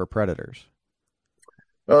for predators?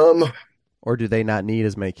 Or do they not need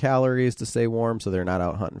as many calories to stay warm, so they're not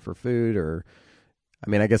out hunting for food? Or, I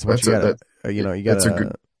mean, I guess once you got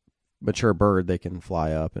a mature bird, they can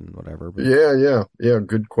fly up and whatever. But... Yeah.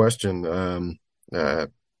 Good question. I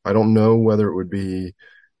don't know whether it would be.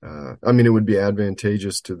 It would be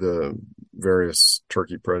advantageous to the various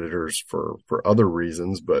turkey predators for other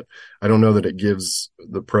reasons, but I don't know that it gives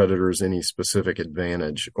the predators any specific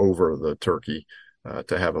advantage over the turkey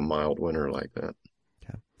to have a mild winter like that.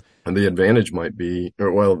 Okay. And the advantage might be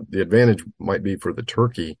for the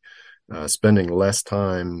turkey spending less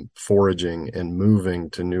time foraging and moving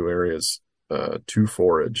to new areas to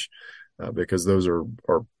forage, because those are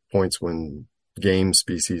points when game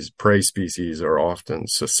species, prey species are often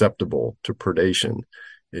susceptible to predation.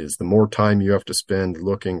 Is the more time you have to spend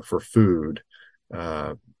looking for food,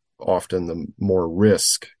 often the more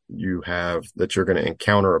risk you have that you're going to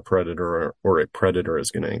encounter a predator or a predator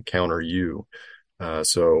is going to encounter you.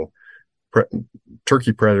 So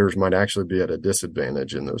turkey predators might actually be at a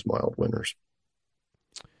disadvantage in those mild winters.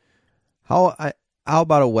 How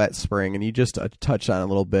about a wet spring? And you just touched on it a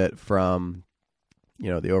little bit from,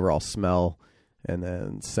 the overall smell and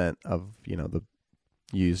then scent of,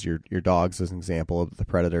 use your dogs as an example of the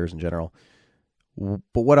predators in general.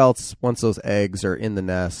 But what else, once those eggs are in the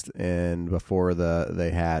nest and before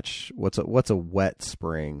they hatch, what's a wet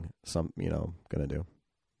spring going to do?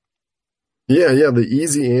 Yeah. The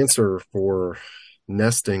easy answer for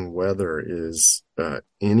nesting weather is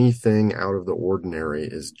anything out of the ordinary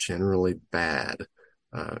is generally bad.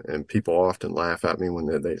 And people often laugh at me when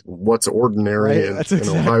they what's ordinary in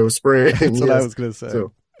Ohio Spring? That's what I was going to say.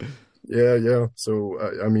 So, yeah. So,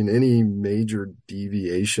 any major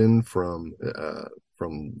deviation from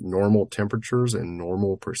normal temperatures and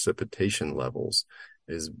normal precipitation levels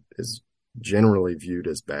is generally viewed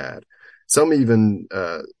as bad. Some even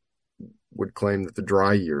would claim that the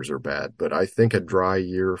dry years are bad, but I think a dry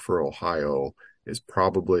year for Ohio is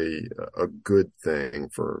probably a good thing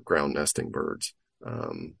for ground nesting birds,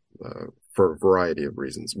 for a variety of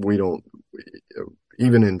reasons.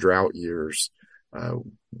 Even in drought years,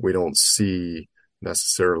 we don't see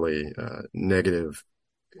necessarily negative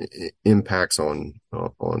impacts on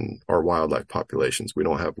our wildlife populations. We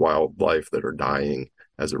don't have wildlife that are dying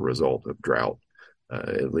as a result of drought,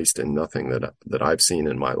 at least in nothing that I've seen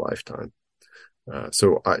in my lifetime.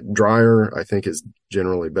 Drier, I think, is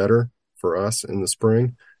generally better for us in the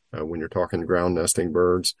spring when you're talking ground nesting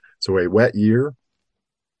birds. So a wet year,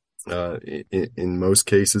 in most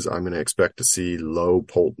cases, I'm going to expect to see low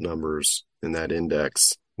poult numbers in that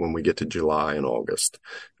index when we get to July and August.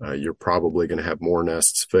 You're probably going to have more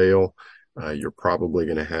nests fail. You're probably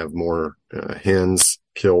going to have more hens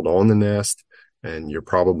killed on the nest, and you're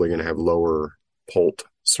probably going to have lower poult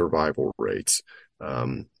survival rates.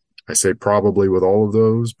 I say probably with all of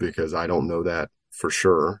those because I don't know that for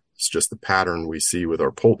sure. It's just the pattern we see with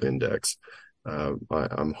our poult index.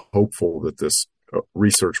 I'm hopeful that this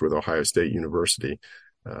research with Ohio State University,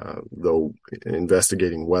 though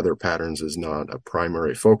investigating weather patterns is not a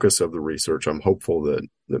primary focus of the research, I'm hopeful that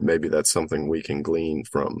maybe that's something we can glean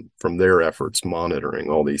from their efforts monitoring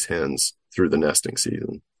all these hens through the nesting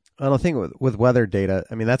season. I don't think with weather data,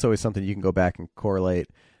 I mean, that's always something you can go back and correlate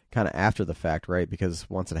kind of after the fact, right? Because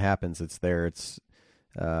once it happens, it's there. It's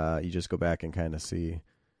you just go back and kind of see.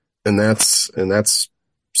 And that's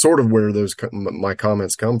sort of where my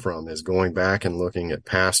comments come from, is going back and looking at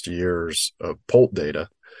past years of poult data.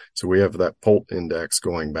 So we have that poult index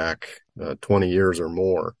going back 20 years or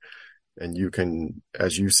more. And you can,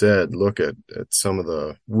 as you said, look at some of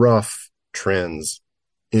the rough trends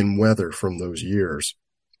in weather from those years.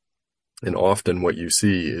 And often what you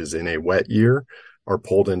see is in a wet year, our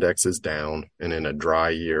poult index is down, and in a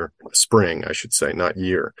dry year, spring, I should say, not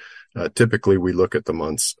year. Typically, we look at the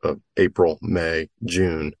months of April, May,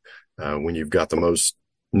 June, when you've got the most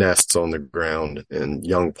nests on the ground and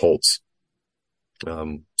young poults.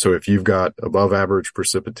 So if you've got above average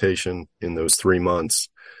precipitation in those 3 months,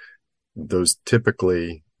 those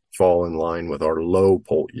typically fall in line with our low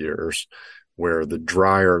poult years, where the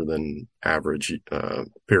drier than average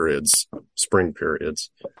periods, spring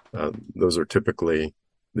periods, those are typically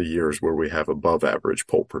the years where we have above average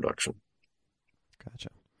poult production. Gotcha.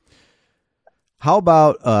 How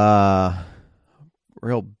about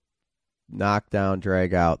real knockdown,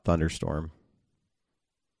 drag out thunderstorm?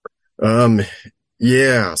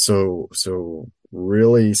 Yeah, so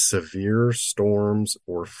really severe storms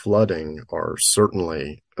or flooding are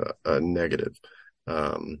certainly a negative.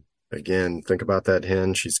 Again, think about that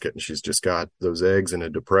hen. She's just got those eggs in a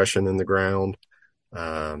depression in the ground.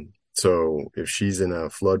 So if she's in a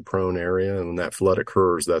flood prone area and when that flood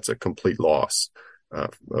occurs, that's a complete loss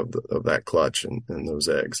of that clutch and those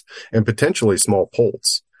eggs, and potentially small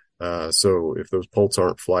poults. So if those poults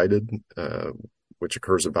aren't flighted, which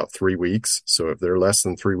occurs about 3 weeks. So if they're less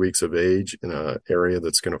than 3 weeks of age in an area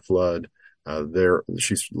that's going to flood,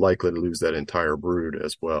 she's likely to lose that entire brood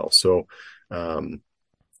as well. So, and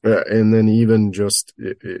then even just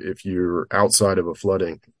if you're outside of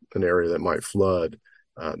an area that might flood,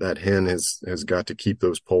 that hen has got to keep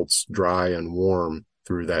those poults dry and warm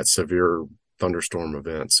through that severe thunderstorm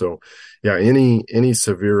event. So yeah, any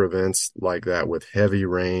severe events like that with heavy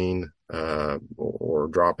rain, or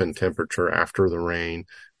drop in temperature after the rain,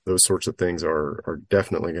 those sorts of things are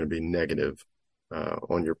definitely going to be negative,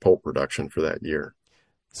 on your poult production for that year.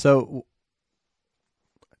 So,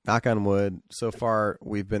 knock on wood, so far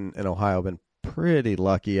we've been in Ohio been pretty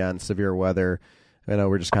lucky on severe weather. I know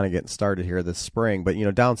we're just kind of getting started here this spring, but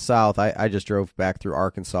down south, I just drove back through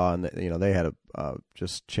Arkansas, and they had a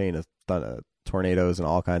just chain of tornadoes and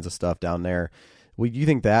all kinds of stuff down there. Do you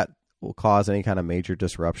think that will cause any kind of major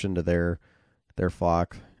disruption to their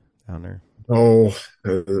flock down there? Oh,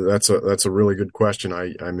 that's a really good question.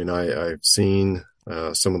 I mean, I've seen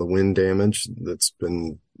some of the wind damage that's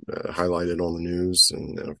been highlighted on the news,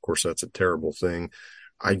 and of course that's a terrible thing.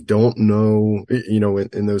 I don't know,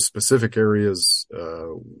 in those specific areas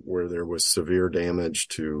where there was severe damage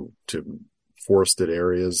to forested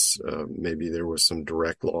areas, maybe there was some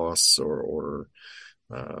direct loss or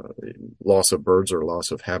loss of birds or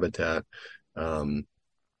loss of habitat.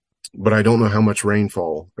 But I don't know how much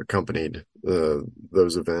rainfall accompanied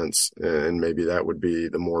those events, and maybe that would be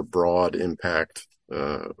the more broad impact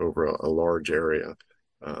over a large area.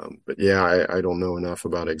 But yeah, I don't know enough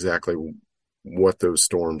about exactly what those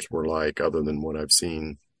storms were like, other than what I've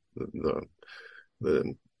seen, the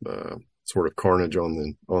sort of carnage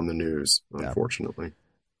on the news, unfortunately. Yeah.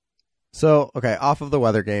 So, okay, off of the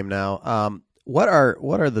weather game now. What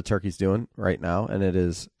are the turkeys doing right now? And it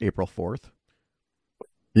is April 4th.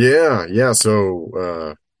 Yeah.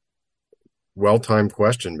 So, well-timed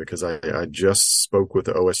question, because I just spoke with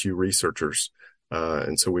the OSU researchers.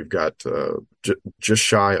 And so we've got just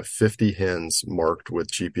shy of 50 hens marked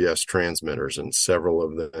with GPS transmitters, and several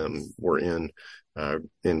of them were in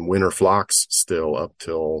winter flocks still up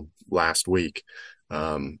till last week.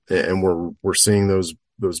 And we're seeing those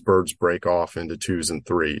birds break off into 2s and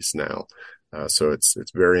 3s now. So it's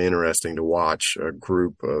very interesting to watch a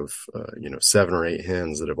group of 7 or 8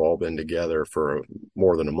 hens that have all been together for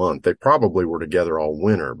more than a month. They probably were together all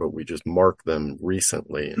winter, but we just marked them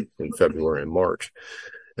recently in February and March.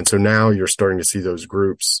 And so now you're starting to see those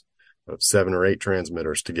groups of 7 or 8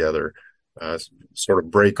 transmitters together sort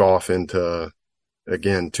of break off into,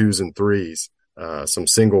 again, 2s and 3s. Some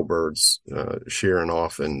single birds shearing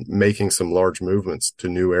off and making some large movements to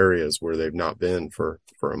new areas where they've not been for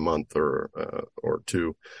a month or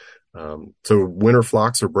 2. So winter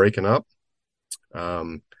flocks are breaking up.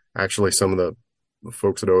 Actually, some of the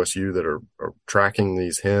folks at OSU that are tracking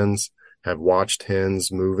these hens have watched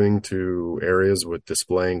hens moving to areas with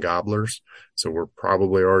displaying gobblers. So we're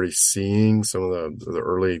probably already seeing some of the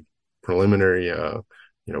early preliminary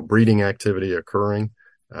breeding activity occurring.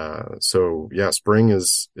 So yeah, spring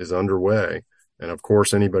is underway. And of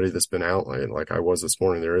course, anybody that's been out like I was this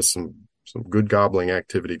morning, there is some good gobbling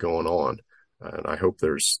activity going on. And I hope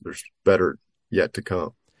there's better yet to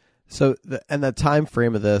come. So, the time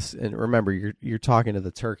frame of this, and remember, you're talking to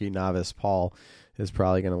the turkey novice. Paul is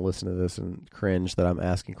probably going to listen to this and cringe that I'm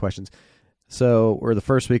asking questions. So we're the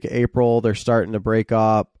first week of April. They're starting to break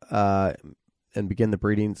up and begin the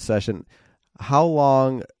breeding session. How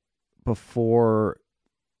long before,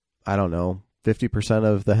 I don't know, 50%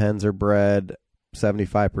 of the hens are bred,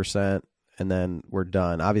 75%, and then we're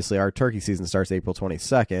done? Obviously, our turkey season starts April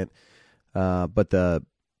 22nd, but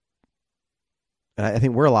I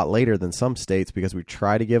think we're a lot later than some states because we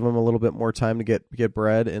try to give them a little bit more time to get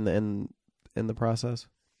bred in the process.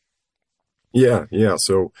 Yeah.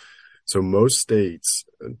 So most states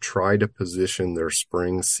try to position their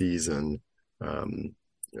spring season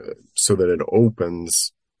so that it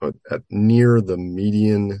opens at near the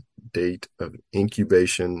median date of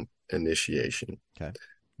incubation initiation. Okay.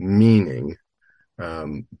 Meaning,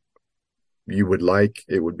 it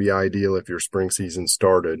would be ideal if your spring season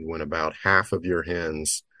started when about half of your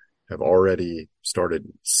hens have already started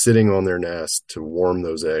sitting on their nest to warm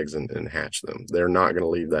those eggs and hatch them. They're not going to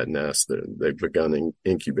leave that nest. They've begun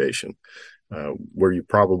incubation, where you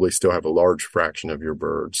probably still have a large fraction of your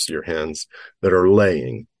birds, your hens, that are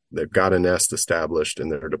laying. They've got a nest established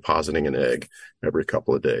and they're depositing an egg every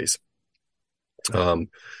couple of days.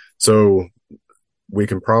 So we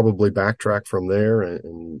can probably backtrack from there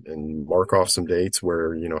and mark off some dates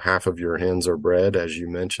where, half of your hens are bred, as you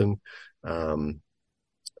mentioned.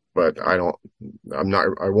 But I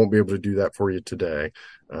won't be able to do that for you today.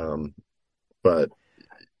 But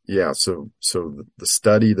yeah, so the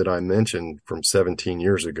study that I mentioned from 17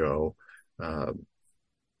 years ago,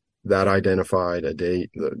 that identified a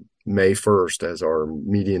date, the May 1st, as our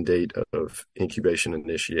median date of incubation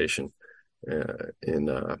initiation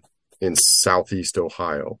in Southeast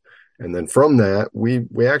Ohio. And then from that, we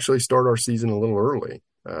actually start our season a little early.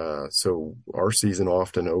 So our season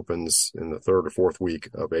often opens in the 3rd or 4th week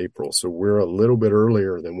of April. So we're a little bit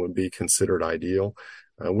earlier than would be considered ideal,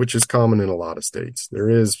 which is common in a lot of states.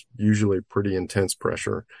 There is usually pretty intense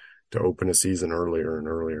pressure to open a season earlier and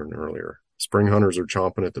earlier and earlier. Spring hunters are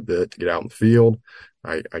chomping at the bit to get out in the field.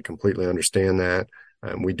 I completely understand that.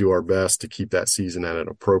 And we do our best to keep that season at an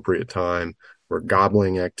appropriate time where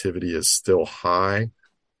gobbling activity is still high,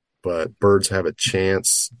 but gobblers have a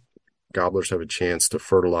chance to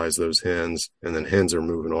fertilize those hens, and then hens are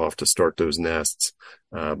moving off to start those nests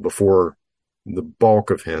before the bulk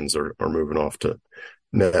of hens are moving off to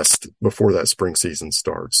nest before that spring season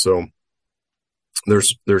starts. So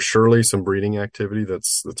there's surely some breeding activity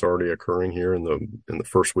that's already occurring here in the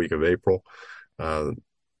first week of April,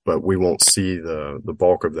 but we won't see the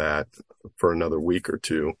bulk of that for another week or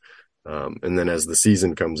two. And then as the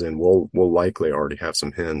season comes in, we'll likely already have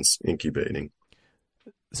some hens incubating.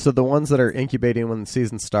 So the ones that are incubating when the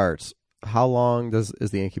season starts, how long is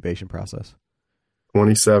the incubation process?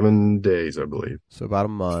 27 days, I believe. So about a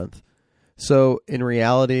month. So in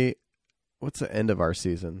reality, what's the end of our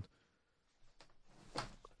season?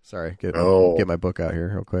 Sorry, get my book out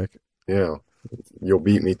here real quick. Yeah, you'll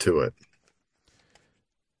beat me to it.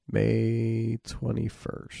 May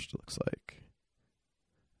 21st, looks like.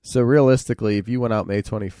 So realistically, if you went out May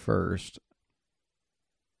 21st,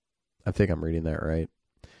 I think I'm reading that right,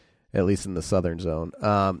 at least in the southern zone,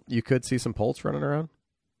 you could see some poults running around.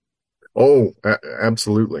 Oh,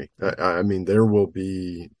 absolutely. I mean, there will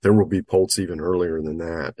be poults even earlier than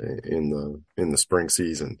that in the spring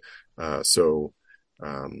season. So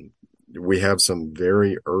we have some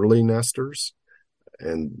very early nesters,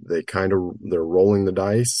 and they're rolling the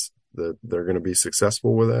dice that they're going to be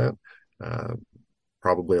successful with that.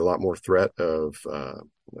 Probably a lot more threat of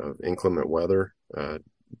inclement weather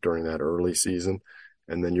during that early season,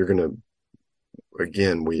 and then you're going to,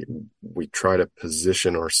 again, we try to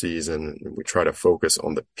position our season, and we try to focus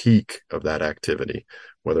on the peak of that activity,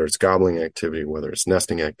 whether it's gobbling activity, whether it's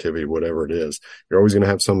nesting activity, whatever it is. You're always going to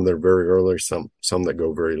have some that are very early, some that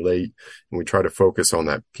go very late, and we try to focus on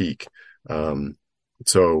that peak.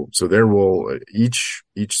 So there will each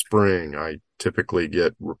spring, I typically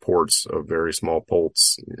get reports of very small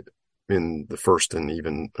poults in the first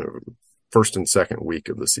and second week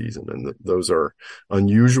of the season, and those are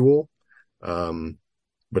unusual.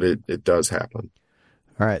 But it does happen.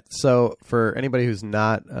 All right. So for anybody who's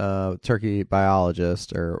not a turkey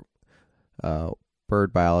biologist or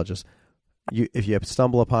bird biologist, if you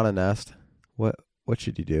stumble upon a nest, what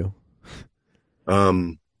should you do?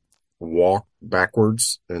 Walk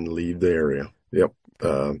backwards and leave the area. Yep.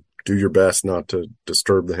 Do your best not to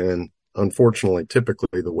disturb the hen. Unfortunately,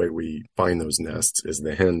 typically the way we find those nests is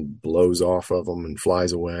the hen blows off of them and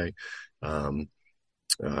flies away.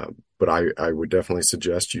 But I would definitely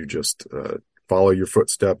suggest you just follow your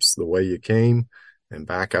footsteps the way you came and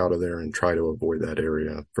back out of there and try to avoid that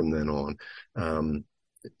area from then on.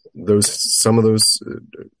 Some of those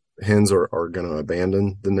hens are going to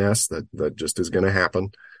abandon the nest. That just is going to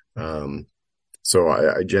happen. So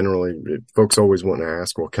I generally, folks always want to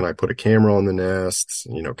ask, well, can I put a camera on the nest?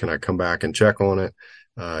 Can I come back and check on it?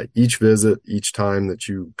 Each visit, each time that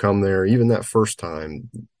you come there, even that first time,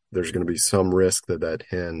 there's going to be some risk that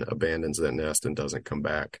hen abandons that nest and doesn't come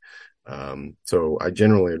back. So I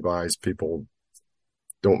generally advise people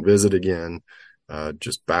don't visit again,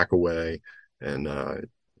 just back away, and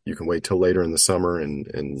you can wait till later in the summer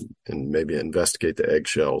and maybe investigate the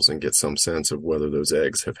eggshells and get some sense of whether those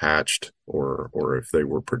eggs have hatched or if they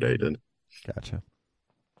were predated. Gotcha.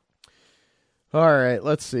 All right,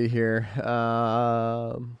 let's see here. Do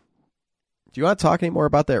you want to talk any more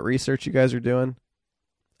about that research you guys are doing?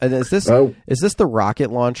 And is this the rocket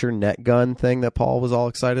launcher net gun thing that Paul was all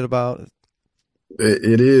excited about?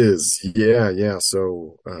 It is, yeah.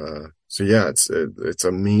 So yeah, it's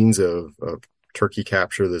a means of turkey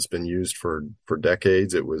capture that's been used for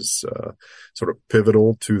decades. It was sort of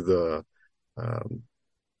pivotal to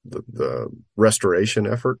the restoration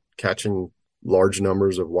effort, catching large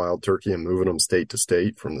numbers of wild turkey and moving them state to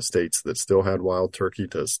state, from the states that still had wild turkey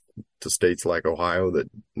to states like Ohio that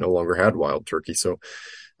no longer had wild turkey. So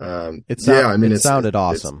it sounded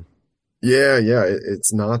awesome.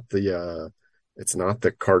 It's not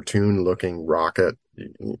the cartoon looking rocket,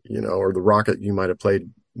 or the rocket you might have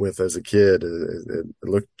played with as a kid. It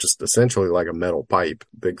looked just essentially like a metal pipe,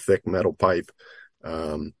 big thick metal pipe,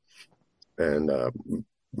 and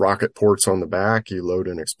rocket ports on the back. You load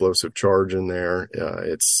an explosive charge in there.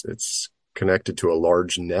 It's connected to a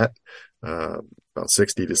large net, about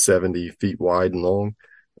 60 to 70 feet wide and long.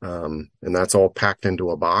 And that's all packed into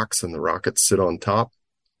a box, and the rockets sit on top.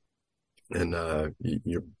 And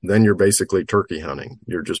you're basically turkey hunting.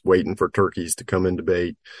 You're just waiting for turkeys to come into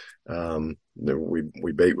bait.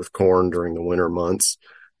 We bait with corn during the winter months.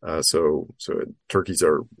 So turkeys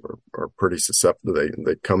are pretty susceptible.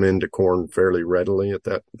 They come into corn fairly readily at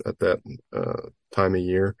that time of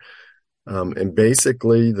year. And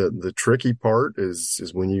basically the tricky part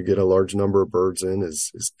is when you get a large number of birds in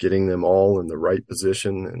is getting them all in the right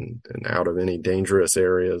position and out of any dangerous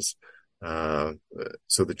areas,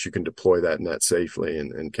 so that you can deploy that net safely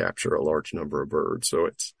and capture a large number of birds. So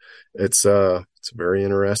it's a very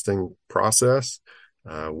interesting process.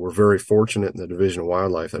 We're very fortunate in the Division of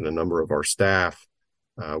Wildlife that a number of our staff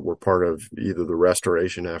were part of either the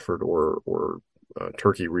restoration effort or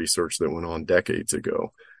turkey research that went on decades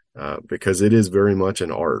ago, because it is very much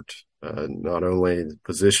an art, not only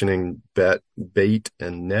positioning bait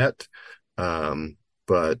and net,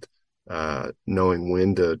 but knowing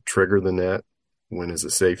when to trigger the net, when is a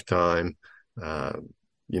safe time.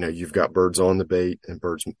 You've got birds on the bait and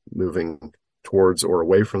birds moving towards or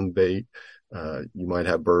away from the bait. You might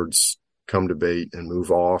have birds come to bait and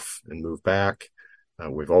move off and move back.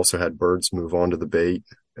 We've also had birds move onto the bait,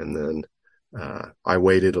 and then I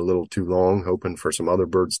waited a little too long, hoping for some other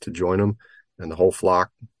birds to join them, and the whole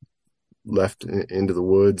flock left into the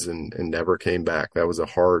woods and never came back. That was a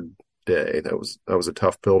hard day. That was a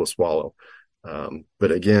tough pill to swallow.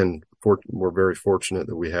 But again, we're very fortunate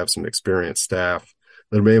that we have some experienced staff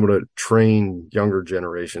that have been able to train younger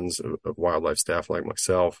generations of wildlife staff like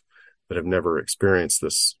myself that have never experienced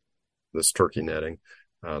this turkey netting,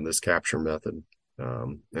 this capture method.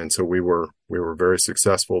 And so we were very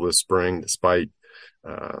successful this spring, despite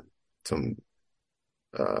some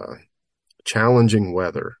challenging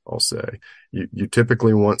weather. I'll say you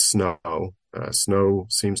typically want snow. Snow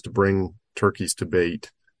seems to bring turkeys to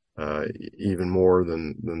bait even more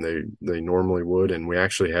than they normally would. And we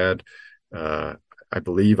actually had, I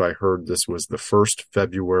believe I heard this was the first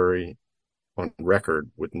February on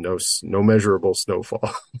record with no measurable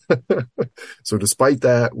snowfall. So despite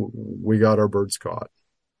that, we got our birds caught.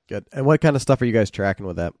 Good. And what kind of stuff are you guys tracking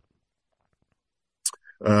with that?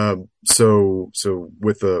 So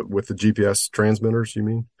with the GPS transmitters, you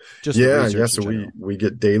mean? Just yeah. So we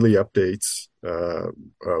get daily updates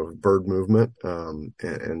of bird movement, and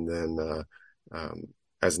then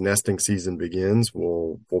as nesting season begins,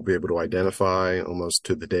 we'll be able to identify almost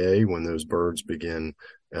to the day when those birds begin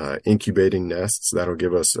incubating nests. That'll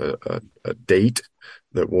give us a date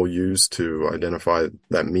that we'll use to identify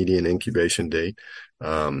that median incubation date,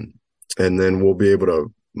 and then we'll be able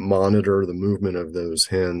to monitor the movement of those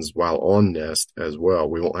hens while on nest as well.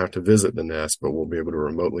 We won't have to visit the nest, but we'll be able to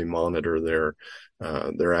remotely monitor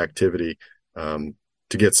their activity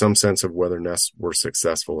to get some sense of whether nests were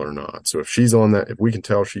successful or not. So if we can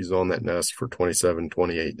tell she's on that nest for 27,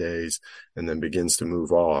 28 days and then begins to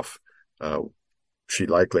move off, she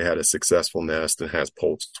likely had a successful nest and has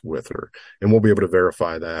poults with her. And we'll be able to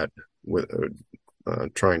verify that with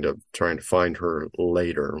trying to find her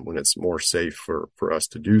later when it's more safe for us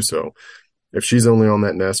to do so. If she's only on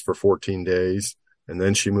that nest for 14 days and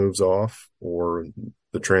then she moves off, or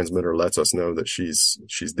the transmitter lets us know that she's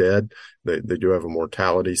dead, they do have a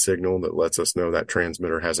mortality signal that lets us know that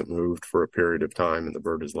transmitter hasn't moved for a period of time and the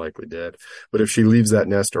bird is likely dead. But if she leaves that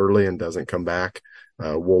nest early and doesn't come back,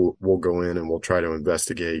 we'll go in and we'll try to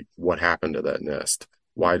investigate what happened to that nest.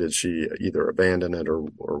 Why did she either abandon it or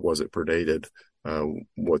was it predated?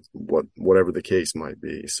 Whatever the case might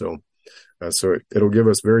be. So it'll give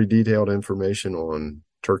us very detailed information on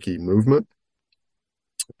turkey movement,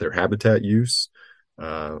 their habitat use,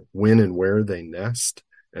 when and where they nest,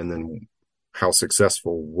 and then how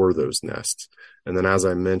successful were those nests. And then, as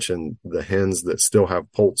I mentioned, the hens that still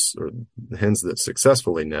have poults, or the hens that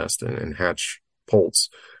successfully nest and hatch poults,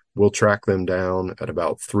 we'll track them down at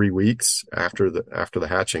about 3 weeks after the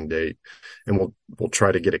hatching date, and we'll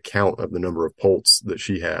try to get a count of the number of poults that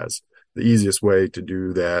she has. The easiest way to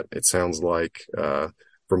do that, it sounds like,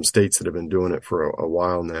 from states that have been doing it for a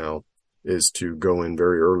while now, is to go in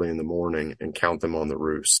very early in the morning and count them on the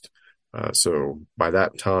roost. So by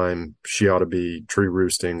that time, she ought to be tree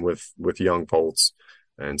roosting with young poults,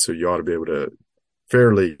 and so you ought to be able to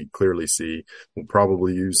fairly clearly see. We'll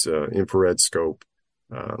probably use infrared scope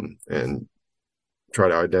and try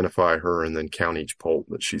to identify her and then count each poult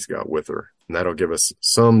that she's got with her. And that'll give us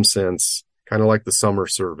some sense, kind of like the summer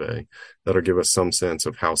survey, that'll give us some sense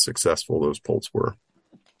of how successful those poults were.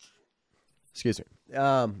 Excuse me.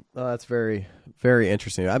 Well, that's very, very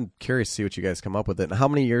interesting. I'm curious to see what you guys come up with it. And how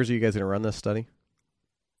many years are you guys going to run this study?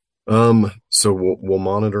 So we'll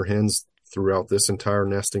monitor hens throughout this entire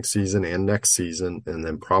nesting season and next season, and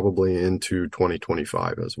then probably into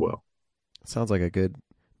 2025 as well. Sounds like a good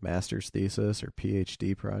master's thesis or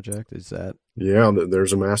PhD project. Is that? Yeah,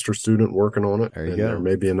 there's a master's student working on it. There you go. There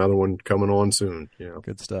may be another one coming on soon. Yeah,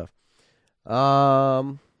 good stuff.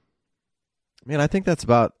 Man, I think that's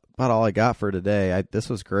about all I got for today. This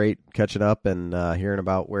was great catching up and hearing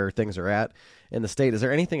about where things are at in the state. Is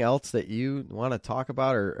there anything else that you want to talk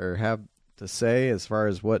about or have to say as far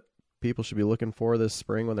as what people should be looking for this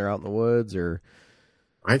spring when they're out in the woods? Or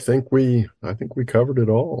I think we covered it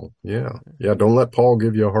all. Yeah. Don't let Paul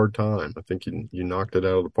give you a hard time. I think you knocked it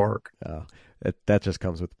out of the park. That just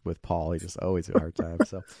comes with Paul. He just always a hard time.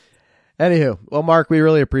 So, anywho, well, Mark, we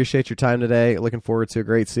really appreciate your time today. Looking forward to a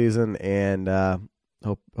great season, and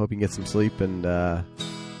hope you can get some sleep. And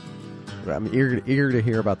I'm eager to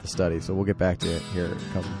hear about the study. So we'll get back to it here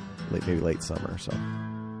come maybe late summer. So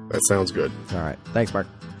that sounds good. All right. Thanks, Mark.